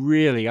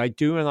really. I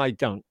do and I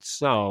don't.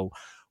 So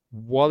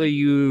what are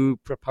you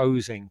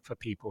proposing for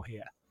people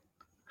here?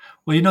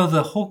 Well,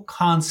 the whole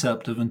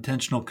concept of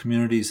intentional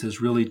communities has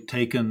really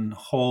taken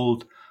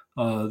hold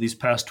these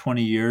past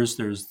 20 years.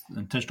 There's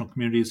intentional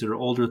communities that are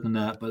older than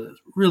that, but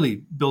it's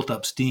really built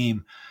up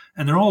steam.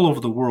 And they're all over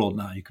the world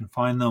now. You can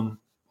find them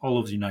all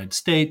over the United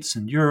States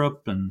and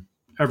Europe and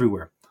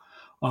everywhere.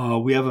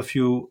 We have a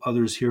few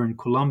others here in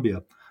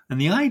Colombia. And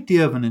the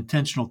idea of an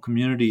intentional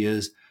community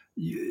is,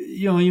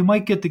 you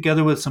might get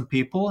together with some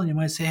people and you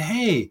might say,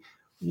 hey,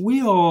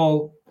 we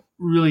all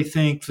really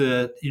think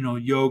that,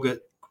 yoga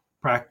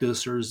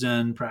practice or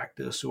Zen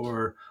practice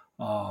or,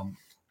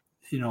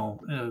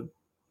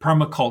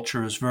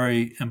 permaculture is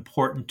very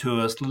important to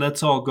us.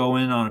 Let's all go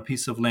in on a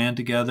piece of land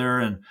together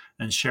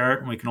and share it,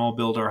 and we can all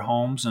build our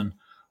homes. And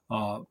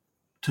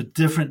to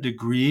different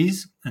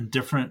degrees and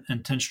different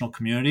intentional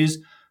communities,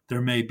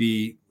 there may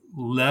be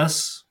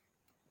less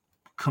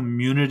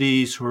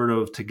community sort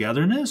of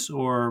togetherness,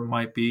 or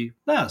might be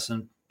less,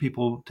 and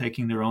people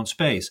taking their own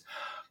space.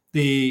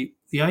 The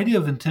idea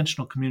of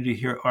intentional community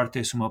here at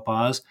Arte Suma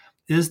Paz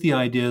is the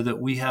idea that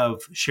we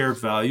have shared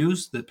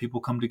values, that people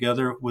come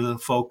together with a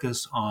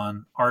focus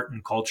on art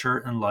and culture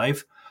and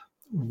life,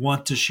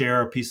 want to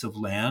share a piece of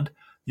land.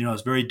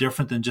 It's very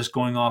different than just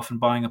going off and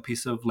buying a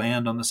piece of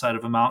land on the side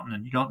of a mountain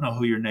and you don't know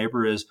who your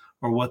neighbor is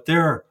or what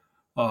their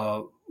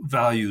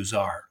values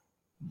are.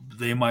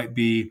 They might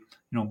be,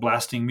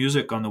 blasting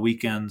music on the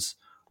weekends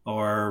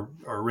or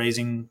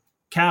raising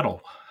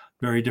cattle.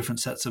 Very different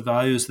sets of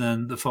values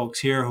than the folks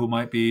here who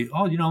might be,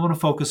 I want to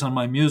focus on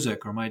my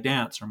music or my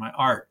dance or my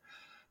art.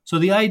 So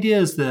the idea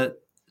is that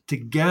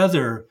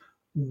together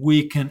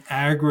we can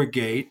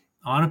aggregate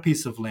on a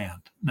piece of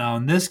land. Now,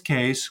 in this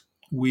case,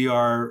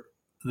 the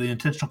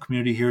intentional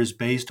community here is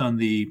based on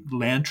the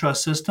land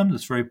trust system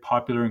that's very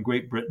popular in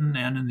Great Britain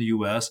and in the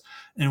US,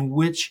 in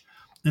which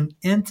an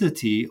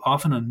entity,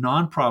 often a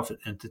nonprofit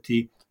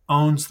entity,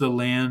 owns the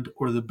land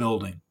or the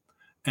building.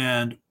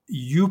 And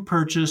you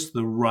purchase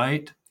the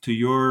right to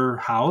your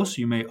house.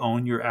 You may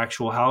own your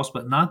actual house,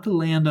 but not the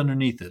land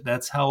underneath it.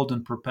 That's held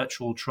in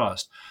perpetual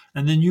trust.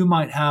 And then you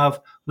might have,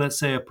 let's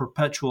say, a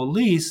perpetual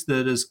lease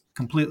that is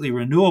completely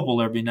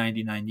renewable every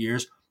 99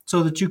 years,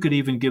 so that you could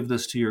even give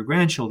this to your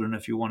grandchildren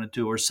if you wanted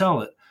to, or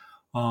sell it.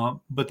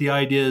 But the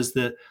idea is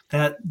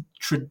that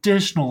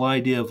traditional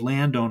idea of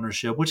land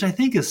ownership, which I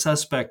think is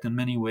suspect in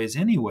many ways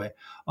anyway,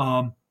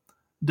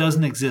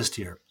 doesn't exist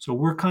here. So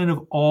we're kind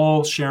of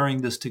all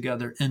sharing this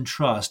together in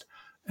trust.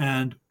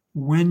 And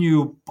when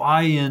you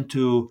buy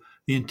into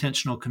the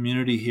intentional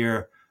community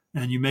here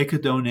and you make a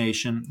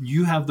donation,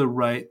 you have the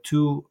right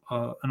to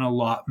an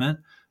allotment.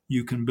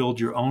 You can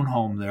build your own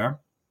home there,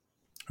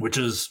 which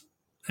is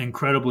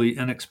incredibly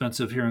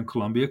inexpensive here in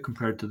Colombia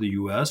compared to the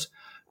US.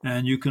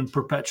 And you can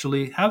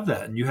perpetually have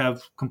that. And you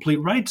have complete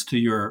rights to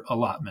your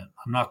allotment.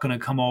 I'm not going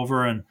to come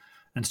over and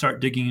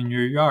start digging in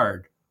your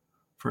yard,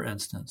 for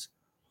instance.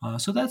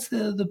 So that's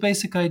the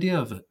basic idea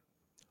of it.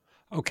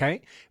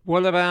 Okay.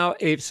 What about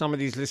if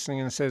somebody's listening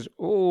and says,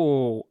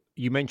 oh,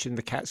 you mentioned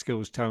the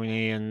Catskills,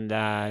 Tony, and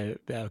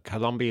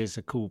Colombia is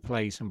a cool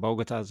place and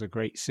Bogota is a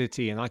great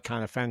city, and I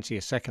kind of fancy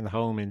a second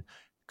home in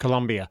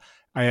Colombia.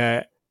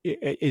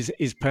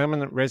 Is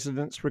permanent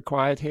residence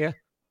required here?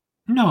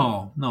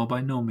 No,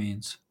 by no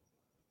means.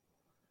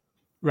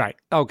 Right.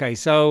 Okay.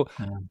 So,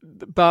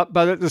 but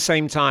at the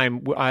same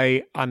time,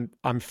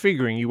 I'm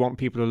figuring you want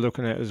people to look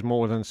at it as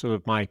more than sort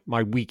of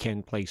my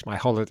weekend place, my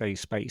holiday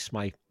space,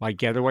 my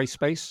getaway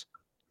space.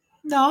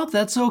 No,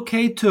 that's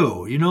okay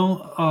too.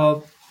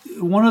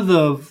 One of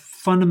the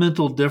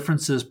fundamental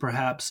differences,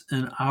 perhaps,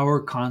 in our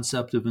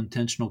concept of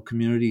intentional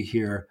community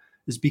here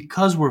is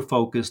because we're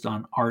focused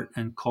on art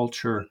and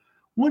culture.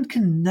 One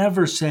can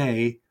never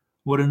say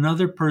what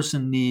another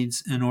person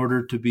needs in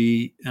order to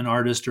be an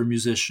artist or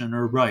musician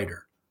or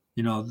writer.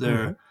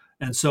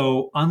 And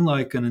so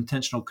unlike an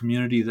intentional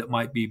community that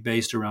might be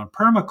based around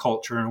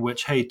permaculture, in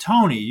which, hey,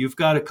 Tony, you've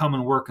got to come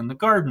and work in the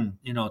garden,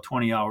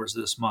 20 hours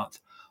this month.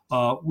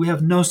 We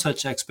have no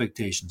such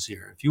expectations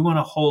here. If you want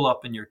to hole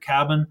up in your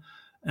cabin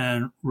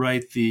and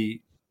write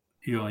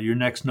your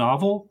next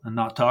novel and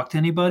not talk to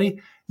anybody,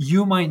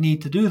 you might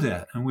need to do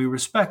that. And we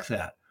respect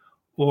that.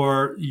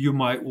 Or you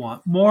might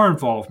want more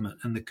involvement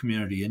in the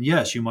community. And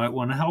yes, you might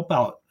want to help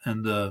out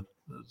in the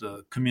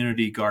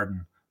community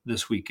garden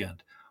this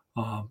weekend.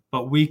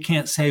 But we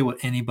can't say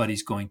what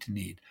anybody's going to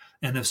need.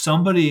 And if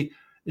somebody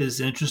is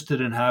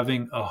interested in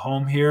having a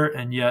home here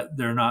and yet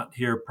they're not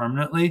here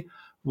permanently,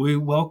 we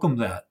welcome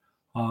that.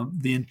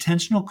 The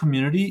intentional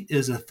community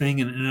is a thing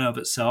in and of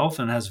itself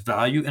and has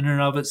value in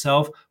and of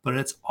itself, but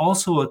it's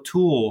also a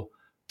tool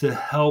to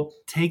help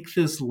take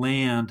this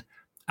land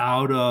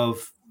out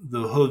of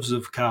the hooves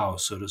of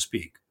cows, so to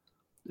speak,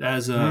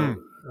 as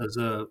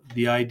the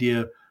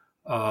idea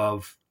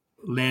of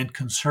land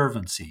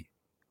conservancy.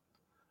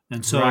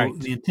 And so Right.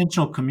 The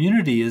intentional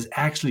community is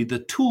actually the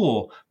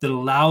tool that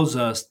allows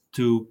us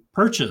to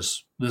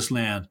purchase this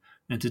land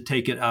and to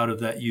take it out of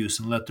that use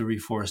and let the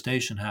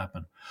reforestation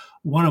happen.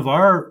 One of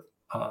our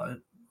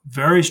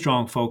very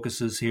strong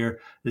focuses here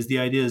is the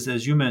idea is,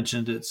 as you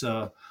mentioned, it's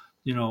over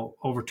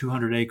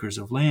 200 acres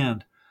of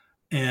land.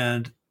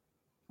 And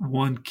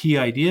one key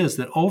idea is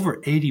that over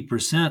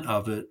 80%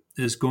 of it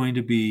is going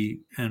to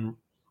be in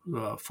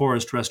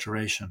forest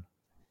restoration.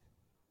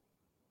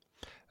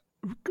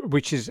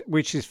 which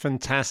is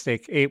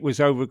fantastic. It was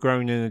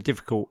overgrown in a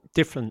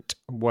different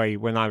way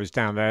when I was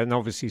down there, and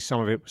obviously some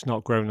of it was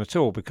not grown at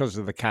all because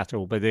of the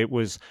cattle. But it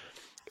was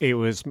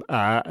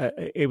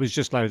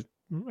just like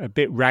a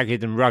bit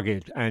ragged and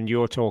rugged. And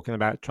you're talking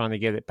about trying to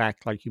get it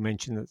back, like you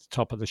mentioned at the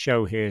top of the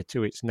show here,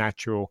 to its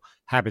natural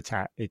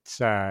habitat,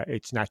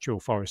 its natural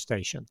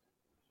forestation.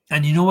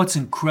 And you know what's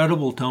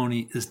incredible,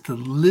 Tony, is to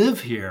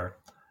live here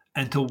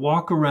and to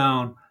walk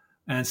around.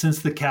 And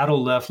since the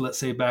cattle left, let's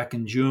say back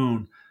in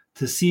June,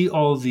 to see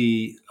all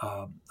the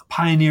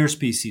pioneer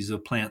species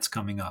of plants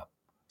coming up.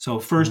 So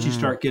first you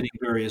start getting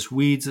various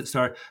weeds that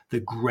start.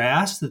 The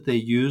grass that they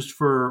used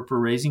for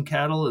raising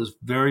cattle is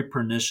very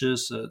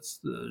pernicious.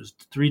 There's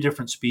 3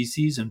 different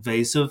species,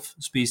 invasive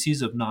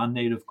species of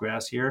non-native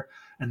grass here,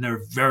 and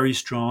they're very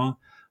strong.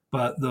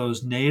 But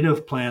those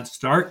native plants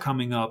start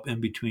coming up in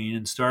between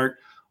and start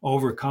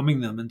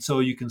overcoming them. And so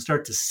you can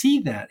start to see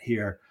that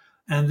here.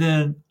 And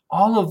then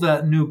all of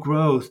that new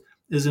growth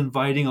is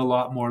inviting a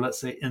lot more,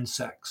 let's say,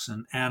 insects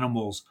and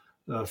animals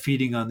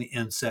feeding on the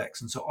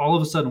insects. And so all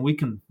of a sudden we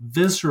can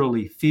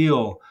viscerally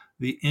feel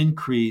the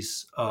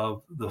increase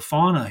of the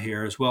fauna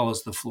here as well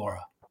as the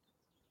flora.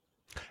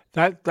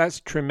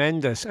 That's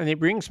tremendous. And it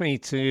brings me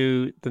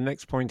to the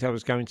next point I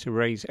was going to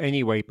raise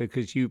anyway,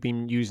 because you've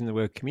been using the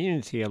word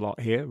community a lot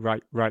here,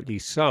 rightly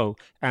so.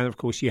 And of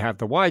course, you have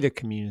the wider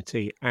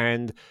community.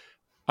 And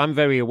I'm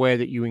very aware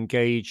that you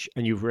engage,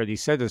 and you've already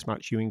said as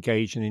much, you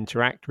engage and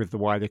interact with the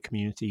wider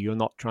community. You're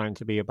not trying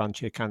to be a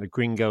bunch of kind of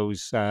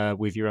gringos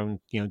with your own,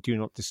 do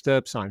not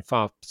disturb sign.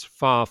 Far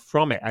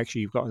from it.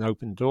 Actually, you've got an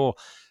open door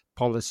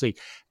policy.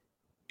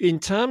 In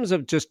terms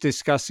of just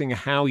discussing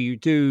how you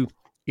do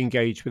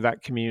engage with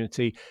that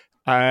community,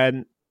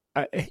 I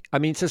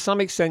mean, to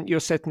some extent, you're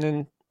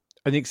setting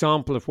an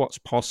example of what's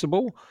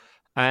possible.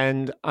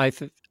 And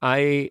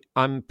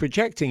I'm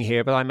projecting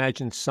here, but I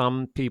imagine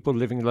some people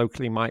living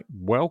locally might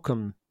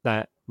welcome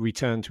that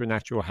return to a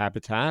natural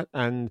habitat,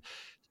 and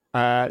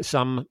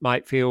some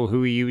might feel,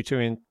 who are you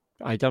to?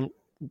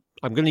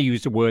 I'm going to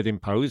use the word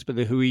impose, but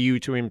who are you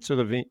to sort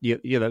of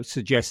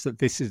suggest that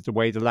this is the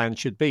way the land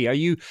should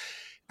be?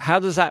 How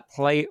does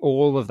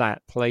all of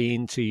that play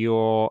into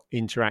your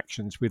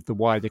interactions with the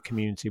wider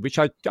community, which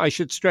I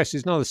should stress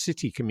is not a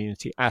city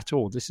community at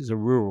all. This is a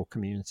rural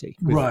community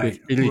with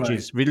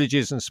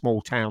villages and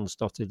small towns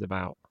dotted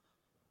about.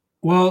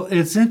 Well,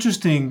 it's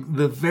interesting.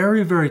 The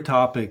very, very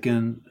topic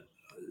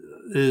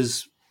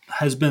has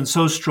been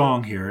so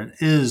strong here and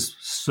is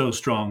so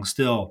strong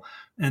still,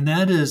 and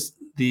that is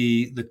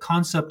the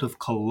concept of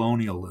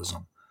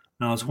colonialism.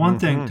 Now, it's one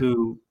thing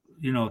to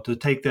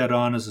take that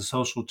on as a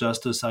social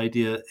justice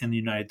idea in the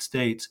United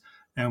States.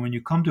 And when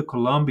you come to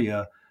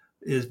Colombia,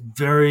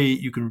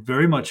 you can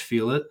very much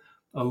feel it.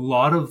 A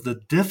lot of the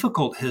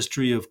difficult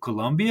history of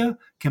Colombia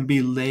can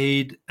be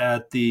laid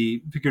at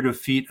the figurative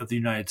feet of the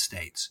United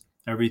States.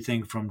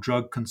 Everything from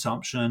drug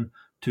consumption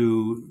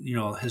to,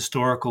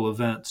 historical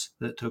events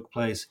that took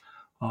place.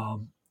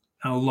 And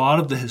a lot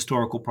of the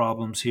historical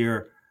problems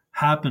here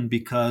happen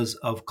because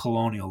of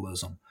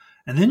colonialism.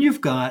 And then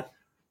you've got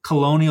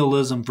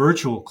colonialism,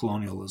 virtual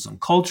colonialism,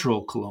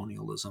 cultural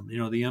colonialism,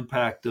 the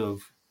impact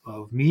of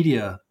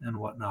media and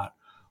whatnot.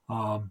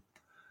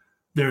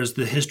 There's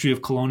the history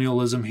of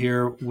colonialism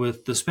here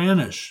with the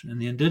Spanish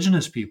and the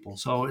indigenous people.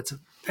 So it's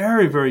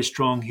very, very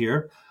strong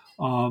here.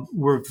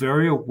 We're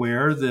very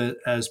aware that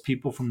as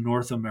people from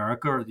North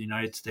America or the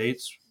United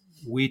States,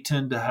 we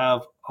tend to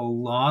have a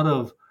lot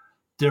of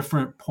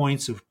different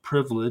points of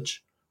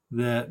privilege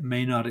that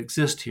may not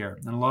exist here.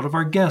 And a lot of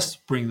our guests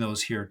bring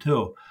those here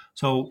too.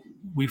 So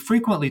we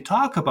frequently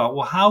talk about,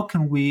 well, how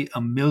can we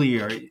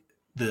ameliorate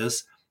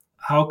this?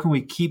 How can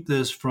we keep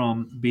this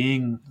from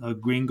being a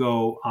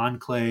gringo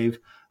enclave?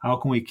 How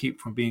can we keep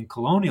from being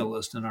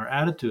colonialist in our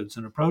attitudes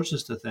and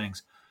approaches to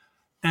things?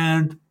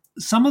 And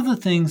some of the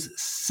things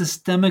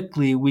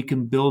systemically we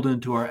can build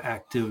into our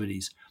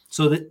activities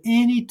so that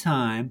any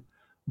time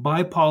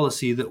by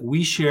policy that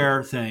we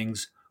share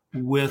things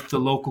with the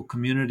local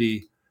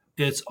community,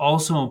 it's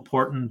also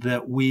important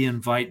that we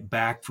invite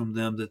back from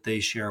them that they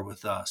share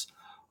with us.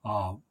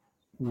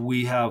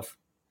 We have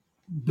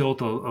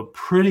built a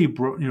pretty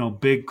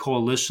big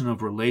coalition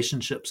of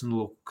relationships in the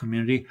local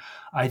community.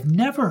 I've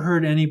never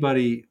heard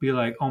anybody be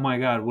like, oh my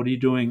God, what are you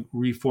doing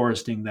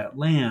reforesting that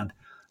land?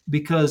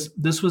 Because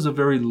this was a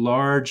very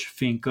large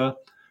finca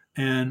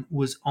and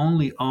was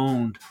only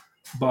owned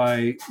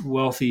by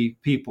wealthy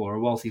people or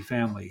wealthy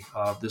family.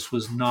 This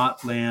was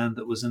not land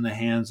that was in the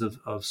hands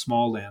of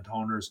small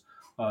landowners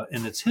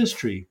in its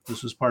history.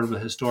 This was part of a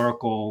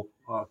historical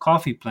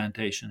coffee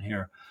plantation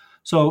here.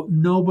 So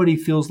nobody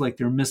feels like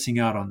they're missing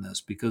out on this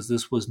because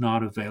this was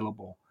not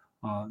available.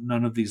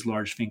 None of these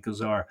large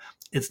fincas are.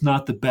 It's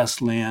not the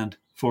best land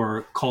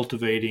for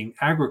cultivating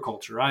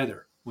agriculture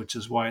either, which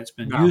is why it's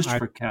been used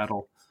for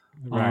cattle.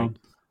 Right.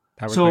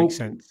 That would make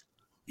sense.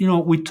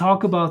 We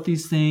talk about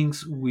these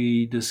things.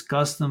 We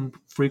discuss them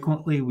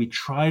frequently. We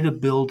try to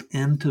build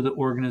into the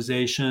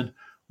organization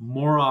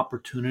more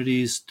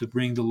opportunities to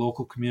bring the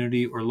local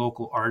community or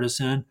local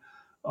artists in.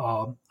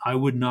 I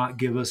would not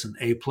give us an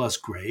A+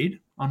 grade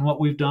on what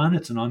we've done.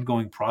 It's an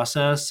ongoing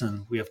process,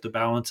 and we have to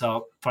balance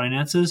out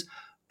finances,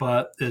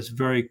 but it's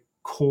very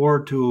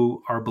core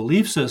to our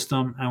belief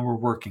system, and we're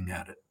working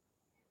at it.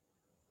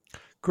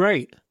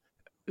 Great.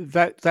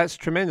 That's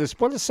tremendous.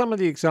 What are some of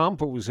the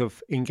examples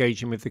of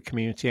engaging with the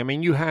community? I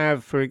mean, you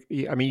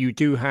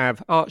do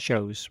have art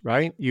shows,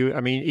 right?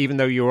 I mean, even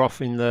though you're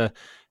off in the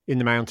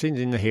mountains,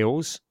 in the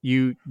hills,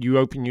 you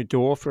open your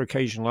door for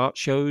occasional art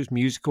shows,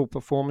 musical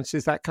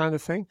performances, that kind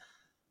of thing.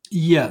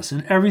 Yes,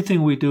 and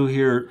everything we do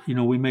here,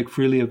 we make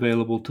freely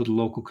available to the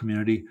local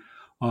community.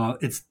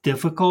 It's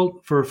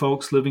difficult for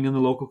folks living in the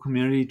local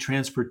community.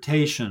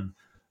 Transportation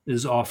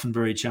is often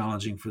very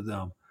challenging for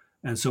them.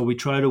 And so we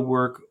try to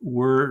work,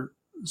 we're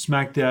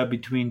smack dab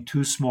between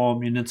two small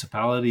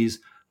municipalities,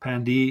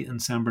 Pandi and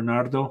San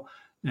Bernardo.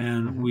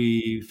 And Hmm.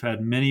 we've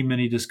had many,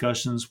 many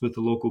discussions with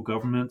the local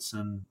governments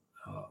and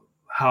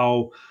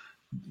how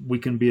we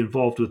can be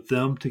involved with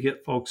them to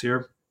get folks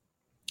here.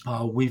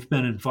 We've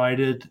been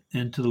invited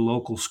into the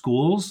local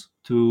schools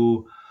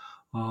to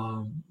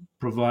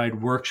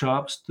provide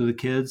workshops to the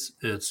kids.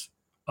 It's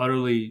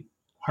utterly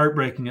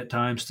heartbreaking at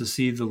times to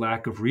see the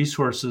lack of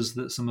resources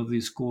that some of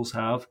these schools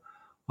have.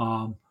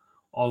 Um,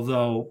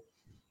 Although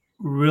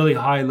really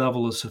high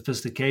level of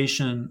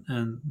sophistication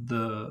and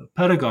the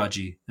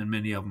pedagogy in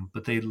many of them,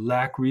 but they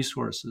lack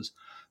resources.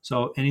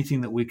 So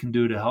anything that we can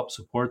do to help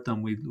support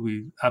them,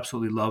 we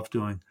absolutely love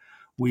doing.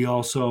 We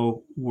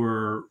also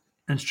were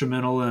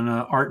instrumental in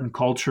an art and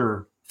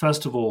culture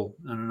festival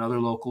in another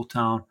local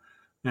town,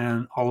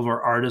 and all of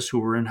our artists who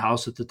were in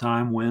house at the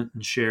time went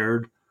and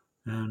shared.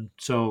 And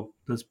so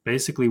that's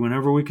basically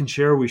whenever we can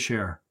share, we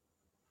share.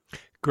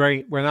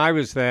 Great. When I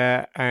was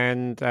there,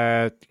 and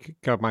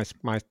God,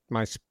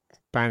 my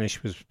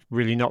Spanish was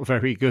really not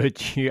very good.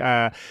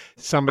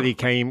 Somebody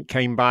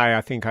came by.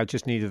 I think I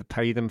just needed to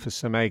pay them for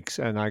some eggs,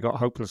 and I got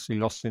hopelessly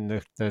lost in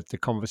the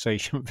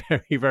conversation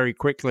very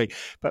quickly.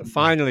 But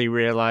finally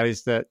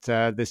realized that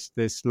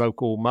this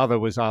local mother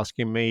was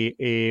asking me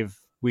if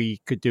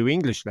we could do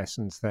English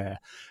lessons there.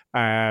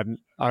 I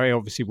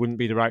obviously wouldn't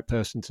be the right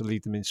person to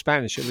lead them in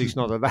Spanish, at least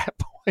not at that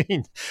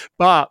point.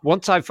 But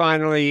once I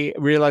finally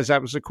realized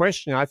that was a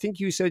question, I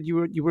think you said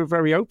you were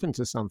very open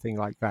to something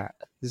like that.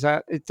 Does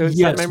that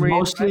Yes, memory correct?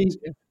 mostly.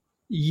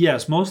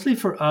 Yes, mostly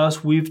for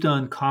us, we've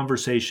done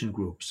conversation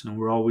groups, and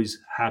we're always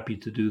happy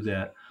to do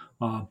that.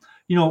 Uh,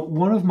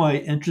 one of my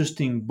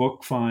interesting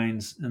book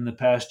finds in the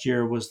past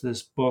year was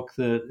this book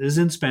that is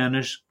in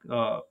Spanish.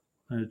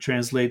 And it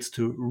translates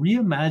to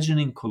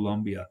Reimagining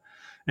Colombia.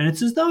 And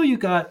it's as though you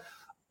got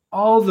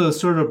all the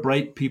sort of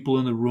bright people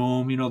in the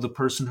room, the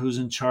person who's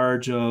in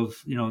charge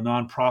of,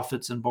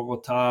 nonprofits in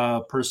Bogota,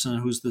 a person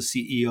who's the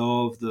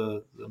CEO of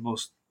the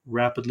most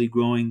rapidly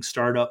growing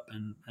startup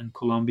in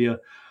Colombia,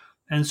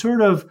 and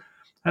sort of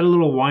had a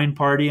little wine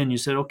party. And you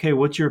said, okay,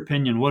 what's your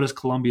opinion? What does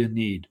Colombia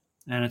need?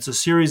 And it's a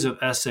series of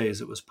essays.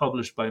 It was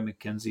published by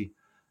McKinsey.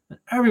 And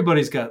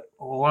everybody's got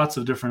lots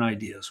of different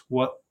ideas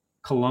what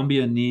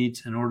Colombia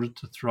needs in order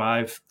to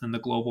thrive in the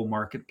global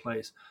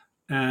marketplace.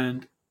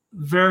 And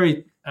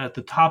very at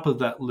the top of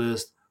that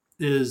list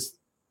is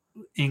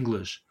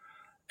English.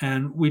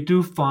 And we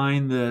do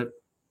find that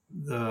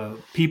the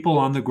people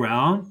on the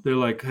ground, they're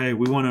like, hey,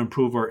 we want to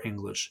improve our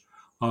English.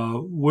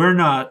 We're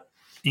not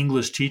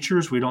English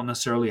teachers. We don't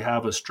necessarily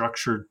have a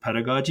structured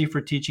pedagogy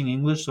for teaching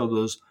English.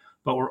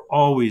 But we're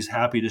always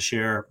happy to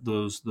share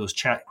those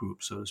chat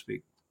groups, so to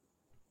speak.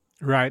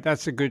 Right,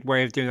 that's a good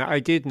way of doing it.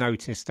 I did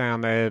notice down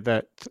there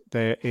that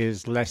there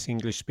is less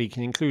English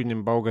speaking, including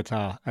in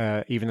Bogota,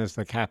 even as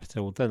the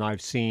capital, than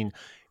I've seen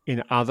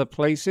in other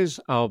places,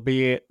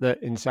 albeit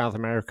that in South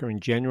America in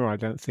general, I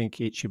don't think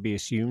it should be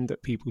assumed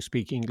that people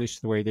speak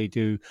English the way they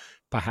do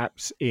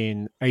perhaps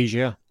in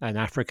Asia and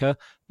Africa.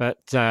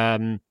 But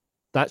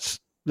that's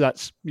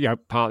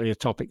partly a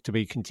topic to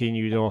be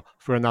continued or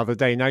for another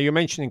day. Now, you're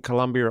mentioning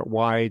Colombia at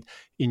wide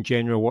in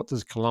general. What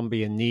does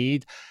Colombia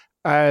need?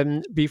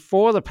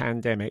 Before the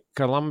pandemic,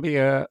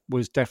 Colombia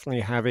was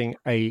definitely having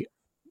a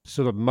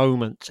sort of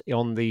moment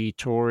on the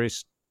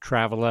tourist,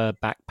 traveler,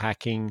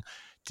 backpacking,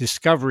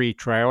 discovery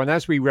trail. And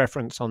as we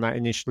referenced on that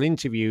initial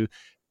interview,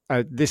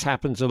 this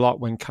happens a lot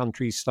when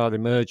countries start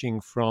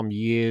emerging from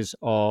years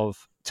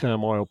of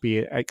turmoil, be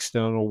it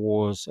external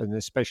wars and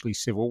especially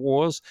civil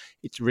wars.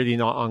 It's really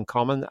not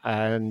uncommon.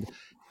 And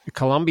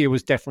Colombia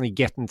was definitely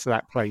getting to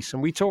that place.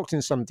 And we talked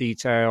in some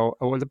detail,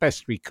 or the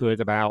best we could,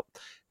 about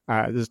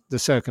the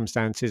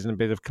circumstances and a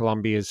bit of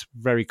Colombia's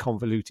very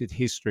convoluted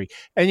history.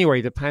 Anyway,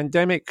 the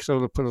pandemic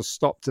sort of put a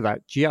stop to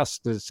that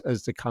just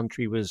as the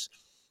country was,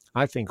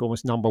 I think,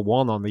 almost number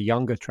one on the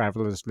younger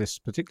travelers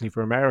list, particularly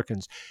for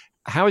Americans.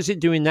 How is it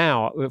doing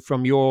now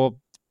from your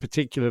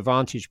particular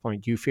vantage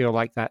point? Do you feel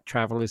like that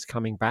travel is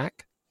coming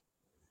back?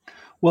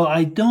 Well,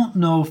 I don't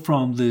know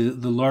from the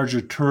larger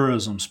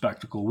tourism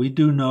spectacle. We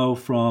do know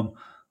from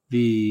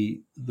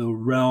the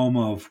realm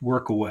of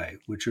workaway,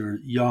 which are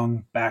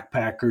young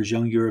backpackers,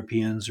 young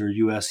Europeans or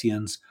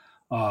USians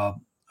uh,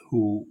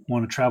 who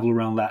want to travel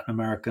around Latin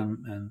America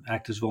and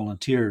act as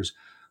volunteers.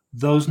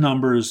 Those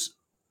numbers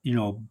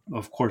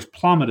of course,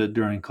 plummeted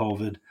during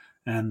COVID,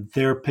 and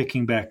they're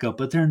picking back up,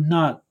 but they're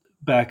not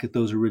back at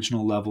those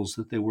original levels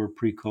that they were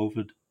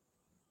pre-COVID.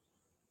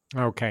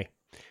 Okay.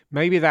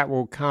 Maybe that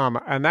will come,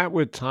 and that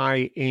would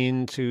tie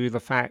into the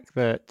fact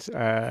that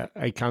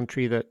a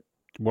country that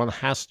one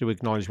has to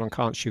acknowledge, one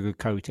can't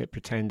sugarcoat it,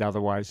 pretend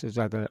otherwise, has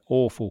had an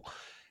awful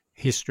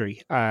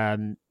history,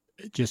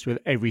 just with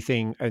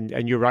everything.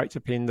 And you're right to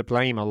pin the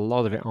blame, a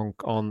lot of it,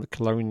 on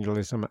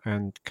colonialism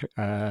and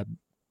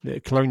the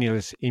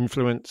colonialist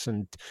influence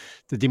and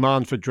the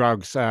demand for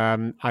drugs.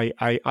 I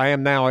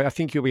am now, I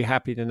think you'll be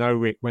happy to know,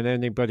 Rick, when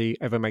anybody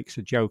ever makes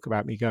a joke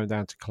about me going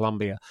down to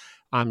Colombia,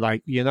 I'm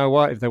like, you know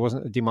what? If there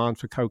wasn't a demand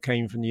for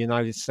cocaine from the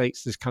United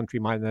States, this country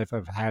might never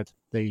have had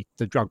the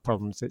drug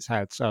problems it's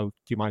had. So do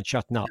you mind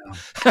shutting up?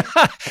 Yeah.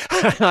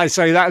 I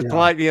say that as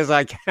politely as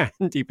I can,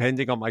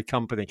 depending on my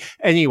company.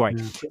 Anyway,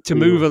 to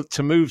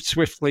move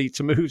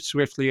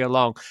swiftly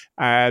along.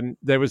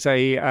 There was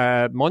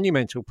a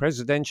monumental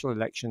presidential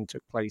election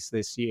took place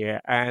this year,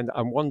 and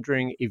I'm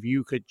wondering if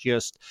you could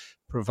just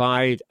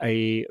provide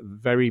a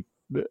very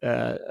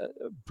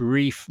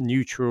brief,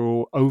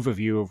 neutral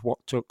overview of what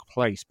took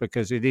place,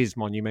 because it is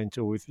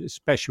monumental with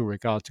special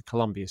regard to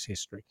Colombia's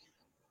history.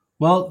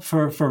 Well,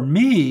 for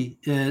me,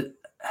 it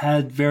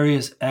had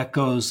various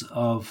echoes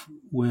of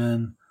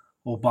when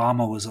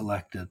Obama was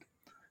elected,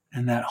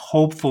 and that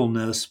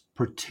hopefulness,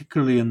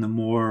 particularly in the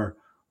more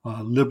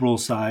liberal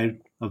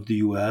side of the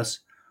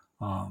U.S.,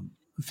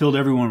 filled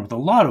everyone with a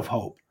lot of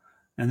hope.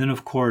 And then,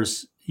 of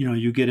course,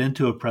 you get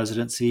into a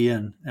presidency,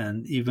 and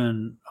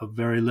even a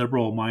very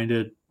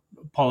liberal-minded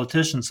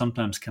politician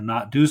sometimes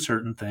cannot do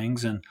certain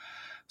things, and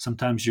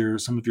sometimes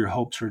some of your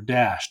hopes are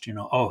dashed.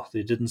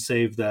 They didn't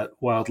save that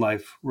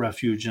wildlife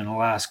refuge in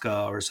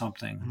Alaska or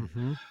something.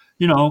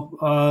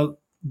 Mm-hmm.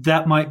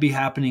 That might be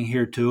happening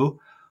here too.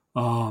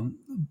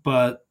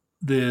 But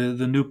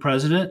the new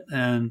president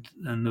and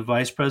the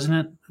vice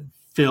president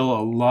fill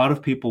a lot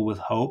of people with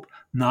hope.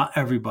 Not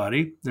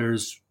everybody.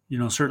 There's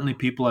certainly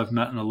people I've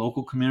met in the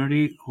local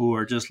community who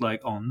are just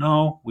like, oh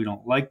no, we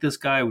don't like this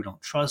guy. We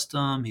don't trust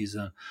him. He's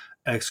an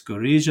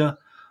ex-guerrilla.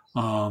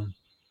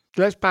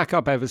 Let's back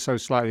up ever so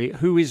slightly.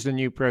 Who is the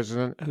new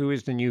president? Who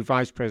is the new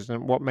vice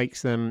president? What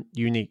makes them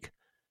unique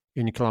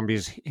in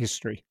Colombia's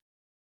history?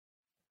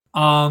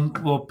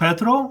 Well,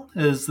 Petro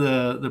is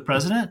the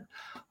president.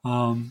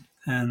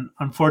 And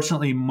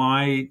unfortunately,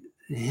 my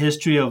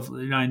history of,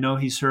 I know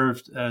he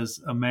served as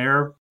a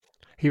mayor.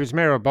 He was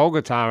mayor of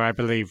Bogota, I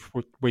believe,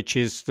 which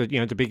is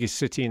the biggest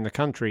city in the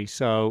country.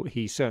 So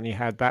he certainly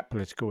had that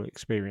political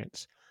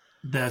experience.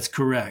 That's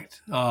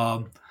correct.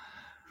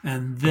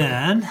 And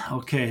then,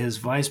 his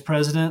vice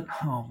president.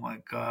 Oh my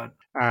God.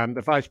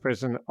 The vice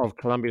president of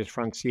Colombia is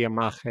Francia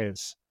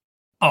Marquez.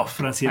 Oh,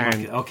 Francia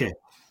Marquez. Okay.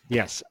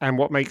 Yes, and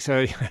what makes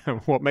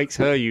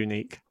her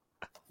unique?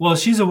 Well,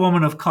 she's a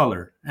woman of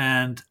color,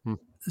 and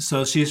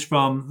so she's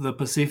from the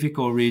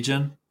Pacifico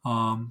region.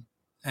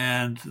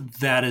 And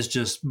that is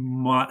just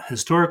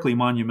historically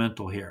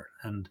monumental here.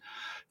 And,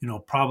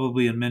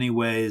 probably in many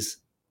ways,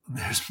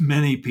 there's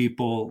many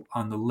people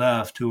on the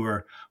left who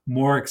are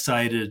more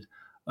excited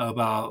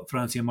about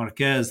Francia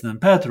Marquez than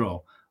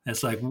Petro.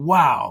 It's like,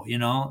 wow,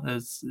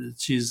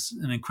 she's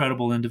an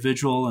incredible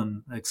individual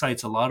and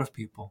excites a lot of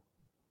people.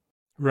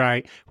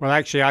 Right. Well,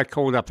 actually, I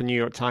called up a New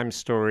York Times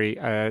story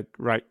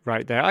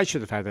right there. I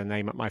should have had her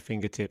name at my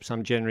fingertips.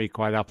 I'm generally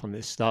quite up on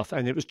this stuff.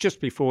 And it was just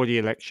before the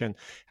election.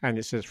 And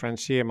it says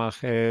Francia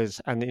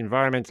Marquez, an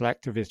environmental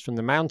activist from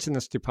the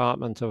mountainous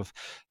department of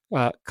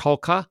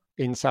Cauca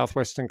in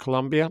southwestern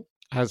Colombia,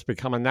 has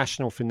become a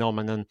national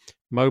phenomenon,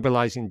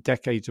 mobilizing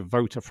decades of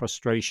voter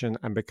frustration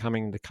and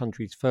becoming the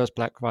country's first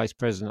black vice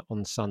president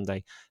on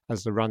Sunday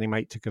as the running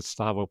mate to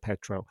Gustavo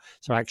Petro.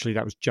 So actually,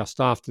 that was just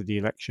after the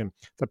election.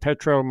 The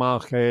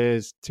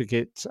Petro-Marquez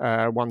ticket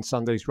won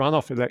Sunday's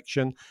runoff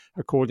election,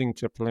 according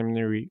to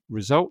preliminary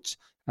results.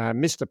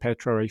 Mr.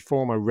 Petro, a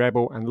former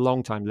rebel and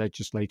longtime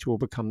legislator, will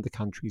become the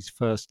country's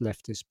first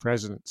leftist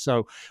president.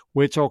 So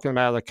we're talking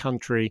about a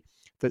country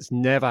that's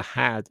never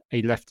had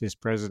a leftist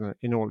president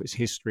in all its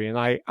history. And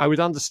I would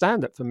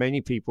understand that for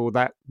many people,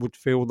 that would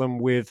fill them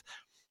with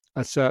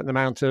a certain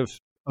amount of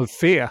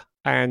fear.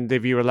 And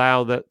if you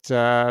allow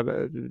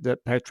that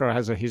Petro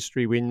has a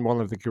history in one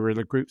of the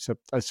guerrilla groups,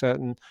 a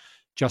certain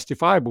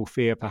justifiable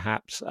fear,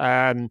 perhaps.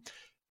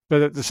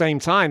 But at the same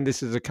time,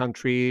 this is a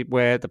country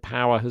where the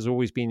power has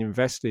always been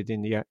invested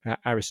in the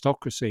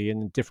aristocracy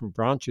and in different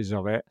branches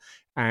of it.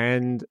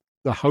 And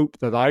the hope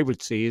that I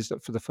would see is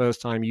that for the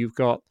first time, you've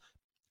got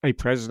a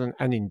president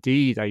and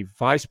indeed a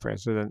vice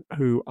president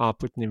who are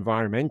putting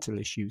environmental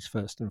issues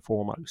first and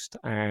foremost,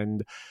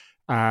 and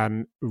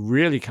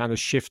really kind of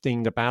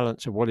shifting the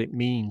balance of what it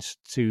means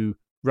to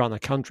run a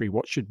country.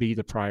 What should be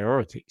the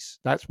priorities?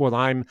 That's what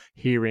I'm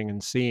hearing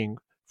and seeing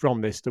from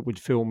this that would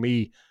fill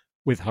me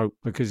with hope,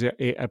 because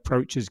it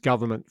approaches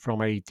government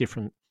from a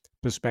different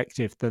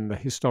perspective than the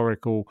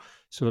historical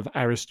sort of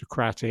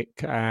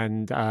aristocratic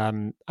and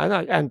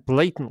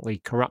blatantly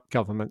corrupt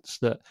governments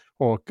that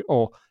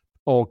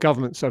or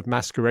governments have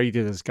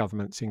masqueraded as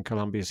governments in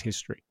Colombia's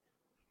history.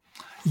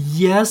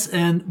 Yes,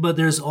 but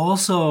there's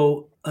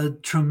also a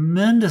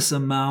tremendous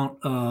amount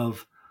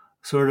of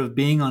sort of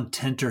being on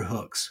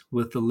tenterhooks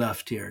with the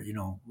left here.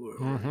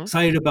 We're Hmm.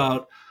 excited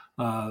about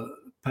uh,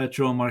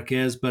 Petro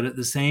Marquez, but at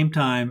the same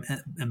time,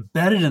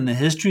 embedded in the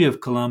history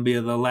of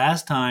Colombia, the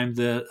last time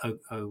that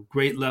a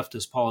great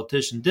leftist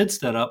politician did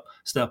step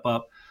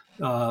up,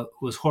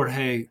 was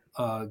Jorge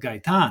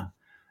Gaitan,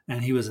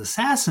 and he was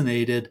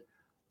assassinated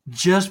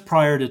just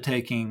prior to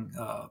taking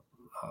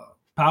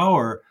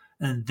power,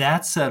 and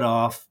that set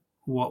off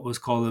what was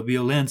called the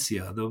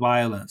violencia, the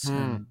violence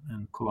Mm.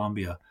 in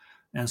Colombia.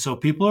 And so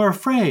people are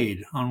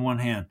afraid on one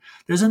hand.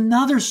 There's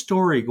another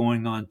story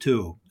going on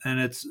too, and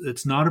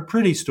it's not a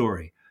pretty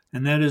story.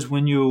 And that is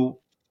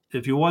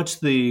if you watch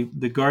the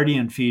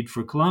Guardian feed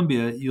for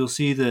Colombia, you'll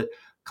see that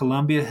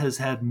Colombia has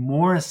had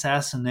more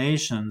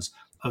assassinations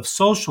of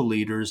social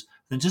leaders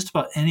than just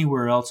about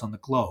anywhere else on the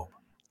globe.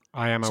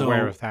 I am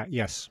aware So, of that.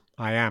 Yes,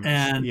 I am.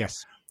 and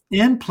Yes.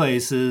 in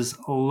places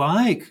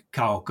like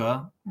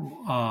Cauca,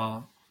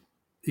 uh,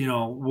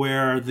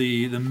 where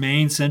the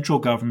main central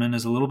government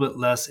is a little bit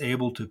less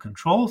able to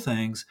control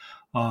things,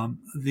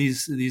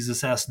 these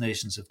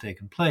assassinations have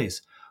taken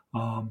place.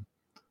 Um,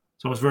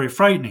 so it's very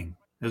frightening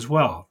as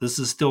well. This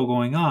is still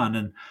going on,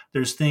 and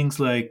there's things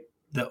like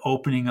the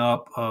opening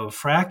up of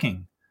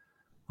fracking.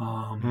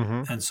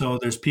 Hmm. And so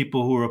there's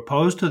people who are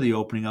opposed to the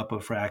opening up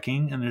of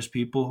fracking, and there's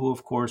people who,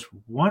 of course,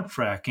 want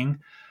fracking,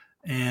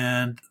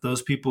 and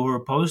those people who are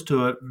opposed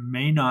to it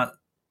may not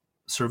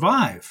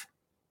survive.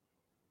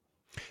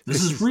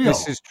 This is This real.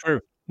 is true.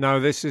 No,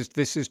 this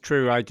is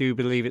true. I do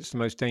believe it's the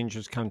most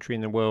dangerous country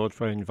in the world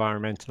for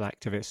environmental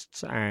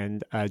activists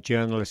and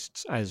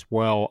journalists as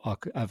well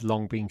have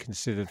long been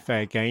considered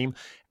fair game.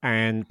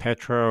 And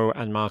Petro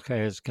and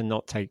Marquez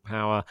cannot take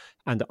power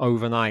and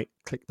overnight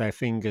click their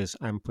fingers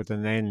and put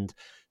an end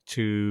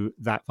to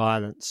that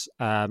violence,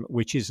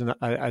 which is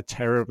a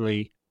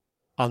terribly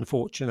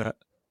unfortunate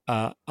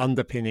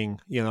underpinning,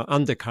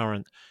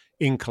 undercurrent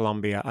in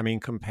Colombia. I mean,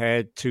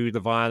 compared to the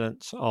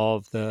violence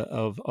of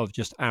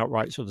just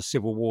outright sort of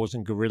civil wars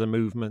and guerrilla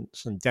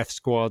movements and death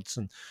squads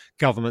and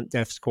government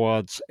death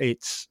squads,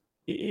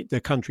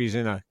 the country's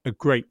in a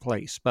great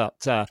place.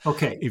 But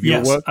Okay,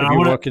 yes, and if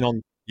you're working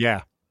on,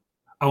 yeah,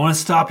 I want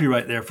to stop you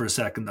right there for a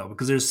second though,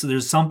 because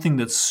there's something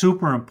that's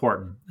super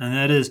important, and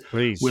that is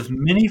please. with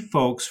many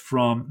folks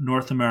from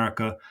North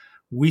America,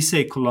 we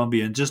say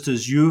Colombia, and just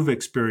as you've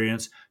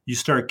experienced, you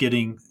start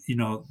getting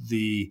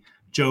the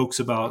jokes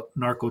about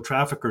narco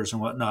traffickers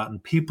and whatnot,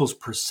 and people's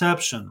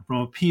perception from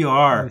a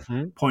PR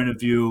Hmm. point of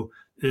view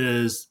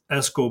is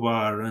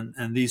Escobar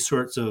and these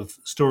sorts of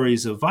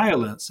stories of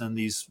violence and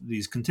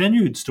these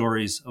continued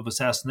stories of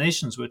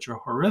assassinations, which are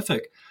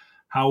horrific.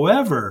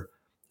 However,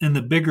 in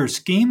the bigger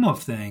scheme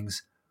of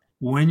things,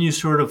 when you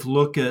sort of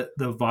look at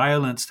the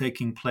violence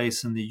taking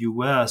place in the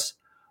US,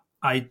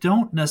 I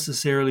don't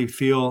necessarily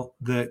feel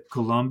that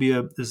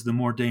Colombia is the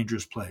more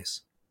dangerous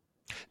place.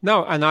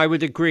 No, and I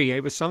would agree.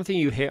 It was something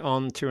you hit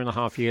on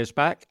 2.5 years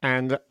back.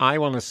 And I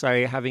want to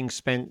say, having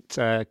spent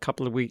a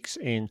couple of weeks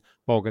in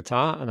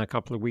Bogota and a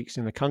couple of weeks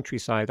in the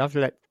countryside,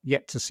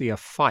 yet to see a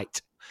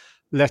fight,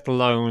 let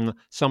alone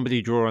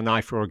somebody draw a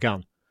knife or a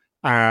gun.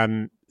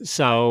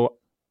 So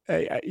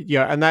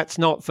yeah, and that's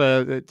not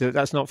for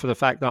the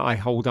fact that I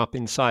hold up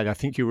inside. I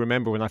think you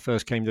remember when I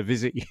first came to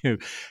visit you,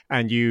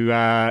 and you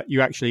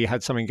actually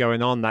had something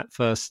going on that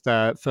first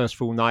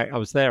full night I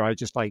was there. I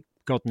just like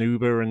got an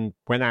Uber and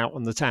went out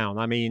on the town.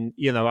 I mean,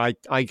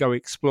 I go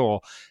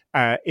explore.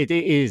 It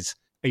is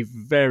a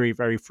very,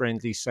 very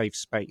friendly, safe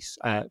space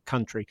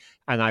country,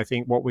 and I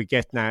think what we're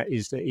getting at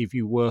is that if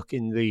you work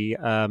in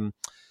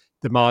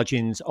the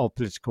margins of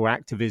political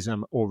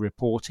activism or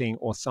reporting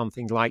or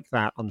something like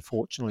that,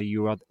 unfortunately,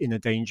 you are in a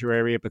danger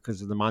area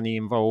because of the money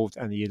involved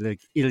and the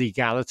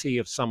illegality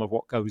of some of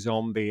what goes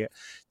on, be it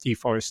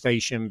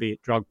deforestation, be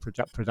it drug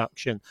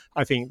production.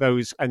 I think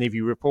those, and if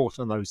you report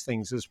on those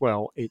things as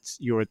well,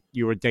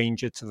 you're a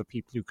danger to the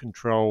people who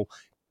control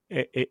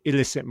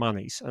illicit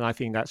monies, and I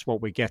think that's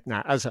what we're getting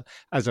at as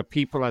a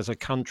people, as a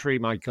country.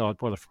 My God,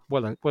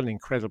 what an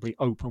incredibly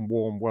open,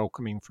 warm,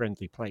 welcoming,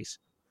 friendly place.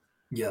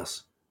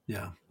 Yes.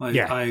 Yeah.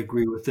 Yeah, I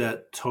agree with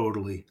that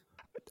totally.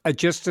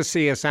 just to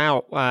see us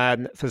out,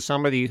 for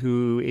somebody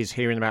who is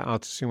hearing about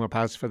Artesuma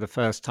Paz for the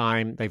first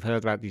time, they've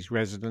heard about these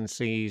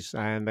residencies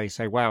and they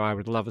say, "Wow, I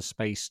would love a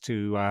space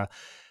to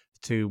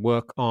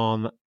work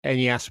on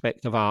any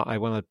aspect of art. I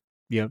want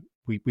to,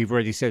 we've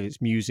already said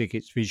it's music,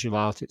 it's visual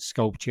art, it's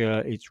sculpture,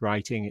 it's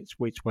writing, it's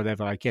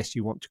whatever I guess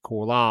you want to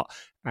call art,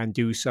 and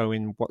do so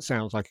in what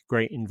sounds like a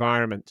great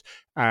environment."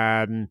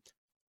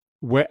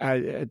 Where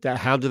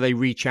how do they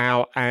reach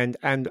out, and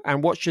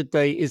what should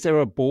they, is there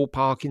a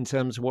ballpark in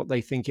terms of what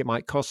they think it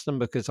might cost them,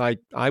 because I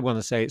want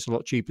to say it's a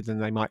lot cheaper than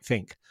they might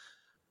think.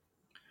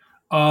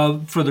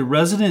 For the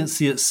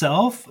residency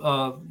itself,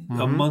 a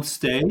Hmm. month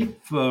stay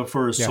for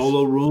a Yes.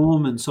 solo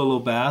room and solo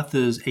bath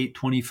is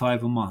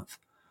 $825 a month,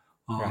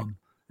 Right.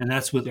 and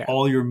that's with Yeah.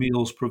 all your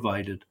meals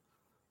provided.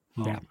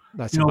 Yeah, Um,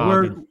 that's you a know,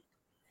 bargain.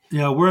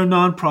 we're a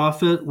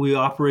nonprofit. We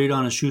operate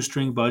on a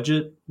shoestring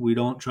budget. We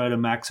don't try to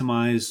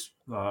maximize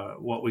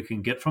what we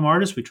can get from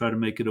artists. We try to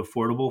make it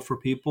affordable for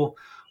people.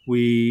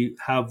 We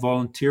have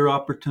volunteer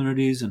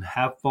opportunities and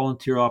have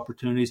volunteer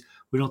opportunities.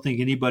 We don't think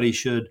anybody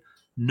should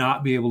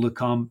not be able to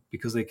come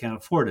because they can't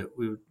afford it.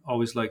 We would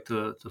always like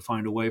to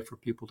find a way for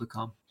people to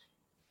come.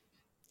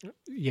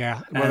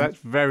 Yeah, well, that's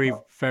very,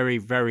 very,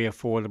 very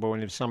affordable.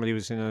 And if somebody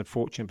was in an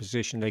unfortunate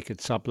position, they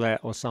could sublet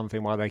or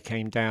something while they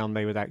came down.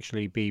 They would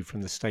actually be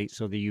from the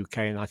States or the UK,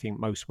 and I think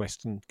most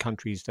Western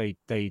countries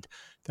they'd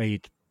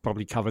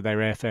probably cover their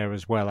airfare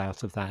as well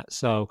out of that.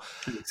 So,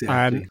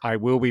 exactly. I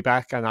will be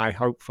back, and I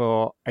hope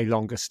for a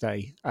longer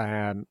stay.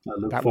 I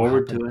look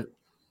forward to it.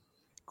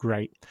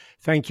 Great,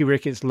 thank you,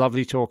 Rick. It's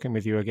lovely talking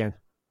with you again.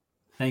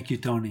 Thank you,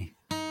 Tony.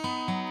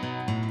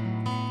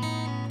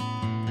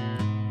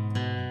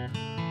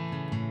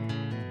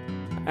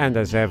 And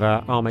as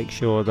ever, I'll make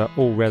sure that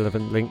all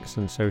relevant links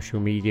and social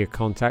media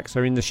contacts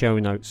are in the show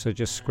notes. So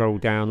just scroll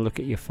down, look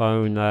at your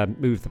phone,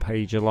 move the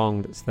page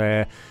along that's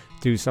there.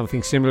 Do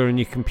something similar on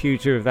your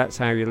computer if that's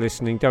how you're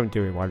listening. Don't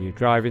do it while you're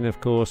driving,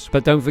 of course.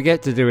 But don't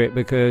forget to do it,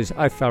 because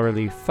I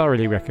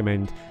thoroughly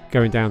recommend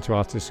going down to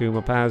Artes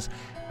Uma Paz.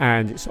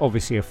 And it's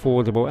obviously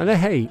affordable. And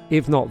hey,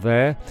 if not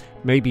there,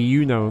 maybe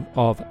you know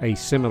of a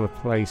similar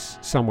place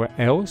somewhere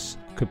else.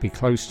 Could be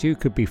close to you,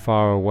 could be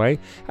far away,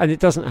 and it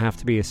doesn't have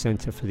to be a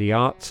centre for the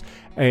arts.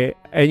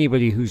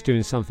 Anybody who's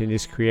doing something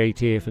this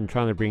creative and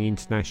trying to bring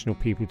international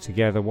people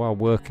together while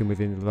working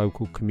within the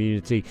local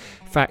community,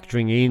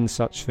 factoring in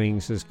such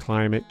things as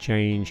climate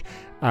change,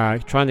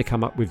 trying to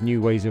come up with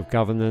new ways of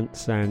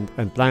governance and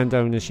land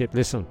ownership.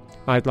 Listen,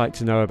 I'd like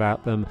to know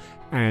about them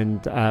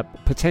and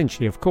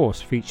potentially, of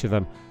course, feature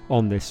them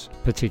on this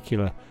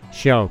particular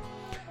show.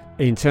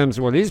 In terms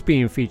of what is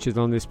being featured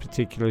on this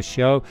particular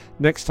show,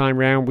 next time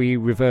round we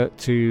revert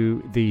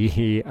to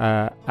the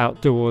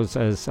outdoors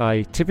as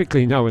I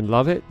typically know and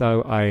love it,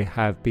 though I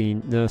have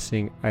been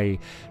nursing a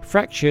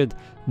fractured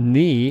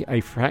knee,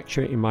 a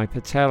fracture in my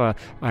patella.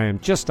 I am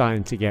just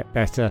starting to get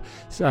better.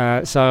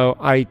 So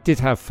I did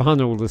have fun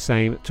all the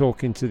same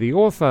talking to the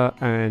author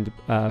and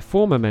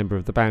former member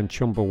of the band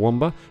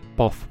Chumbawamba,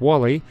 Boff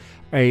Wally,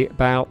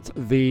 about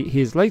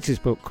his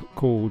latest book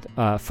called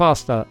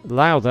Faster,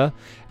 Louder,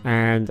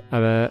 and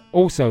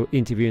also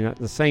interviewing at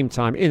the same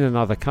time in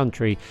another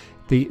country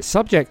the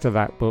subject of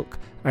that book,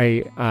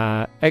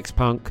 a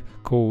ex-punk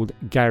called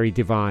Gary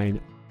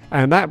Devine.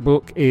 And that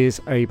book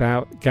is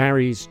about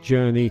Gary's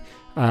journey,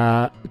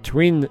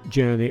 twin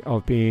journey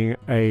of being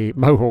a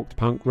mohawked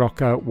punk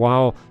rocker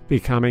while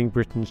becoming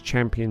Britain's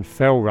champion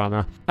fell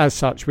runner. As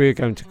such, we're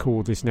going to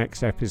call this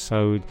next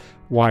episode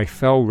Why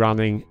Fell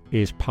Running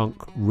is Punk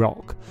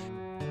Rock.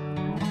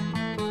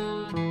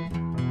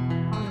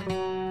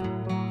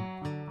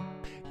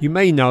 You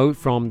may know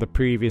from the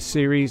previous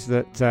series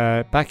that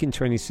back in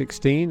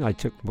 2016 I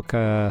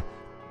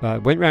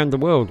went around the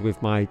world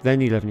with my then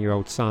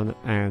 11-year-old son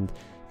and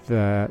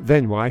the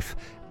then wife,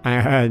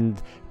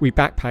 and we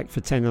backpacked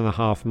for 10 and a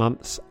half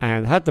months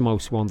and had the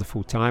most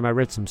wonderful time. I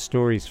read some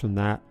stories from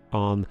that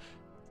on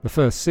the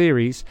first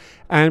series,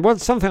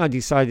 and something I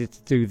decided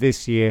to do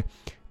this year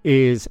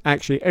is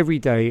actually every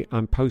day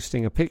I'm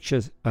posting a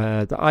picture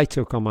that I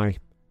took on my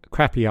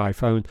crappy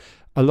iPhone,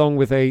 along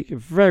with a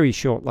very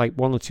short, like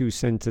 1 or 2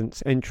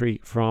 sentence entry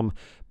from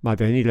my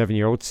then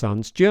 11-year-old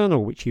son's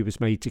journal, which he was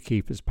made to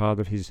keep as part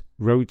of his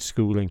road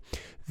schooling.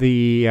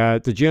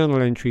 The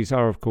journal entries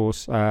are, of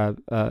course,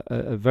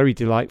 very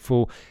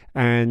delightful,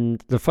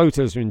 and the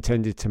photos are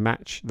intended to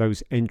match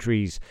those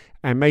entries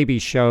and maybe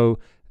show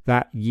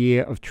that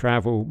year of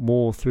travel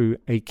more through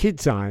a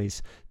kid's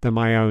eyes than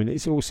my own.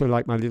 It's also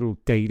like my little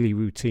daily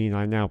routine.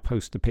 I now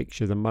post a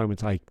picture the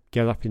moment I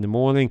get up in the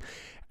morning,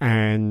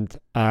 and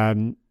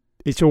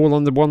it's all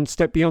on the One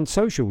Step Beyond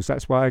socials.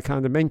 That's why I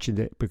kind of mentioned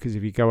it, because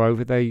if you go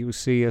over there, you'll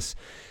see us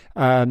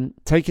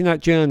taking that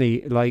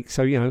journey. Like,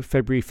 so,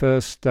 February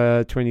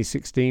 1st,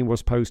 2016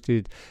 was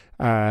posted.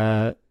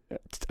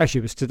 Actually,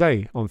 it was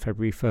today on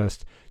February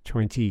 1st,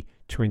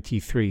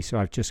 2023. So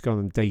I've just gone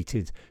and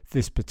dated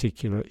this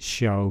particular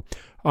show.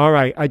 All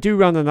right. I do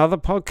run another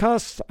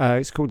podcast.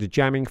 It's called the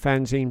Jamming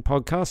Fanzine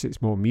Podcast.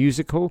 It's more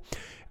musical.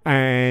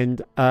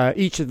 And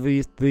each of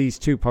these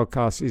 2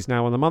 podcasts is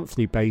now on a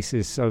monthly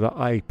basis, so that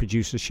I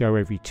produce a show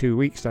every 2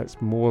 weeks.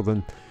 That's more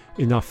than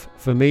enough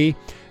for me.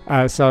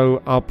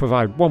 So I'll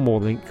provide one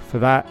more link for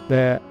that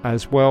there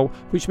as well,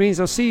 which means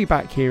I'll see you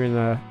back here in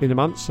a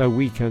month, so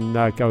we can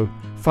go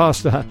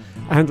faster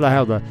and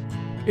louder.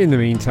 In the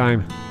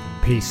meantime,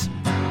 peace.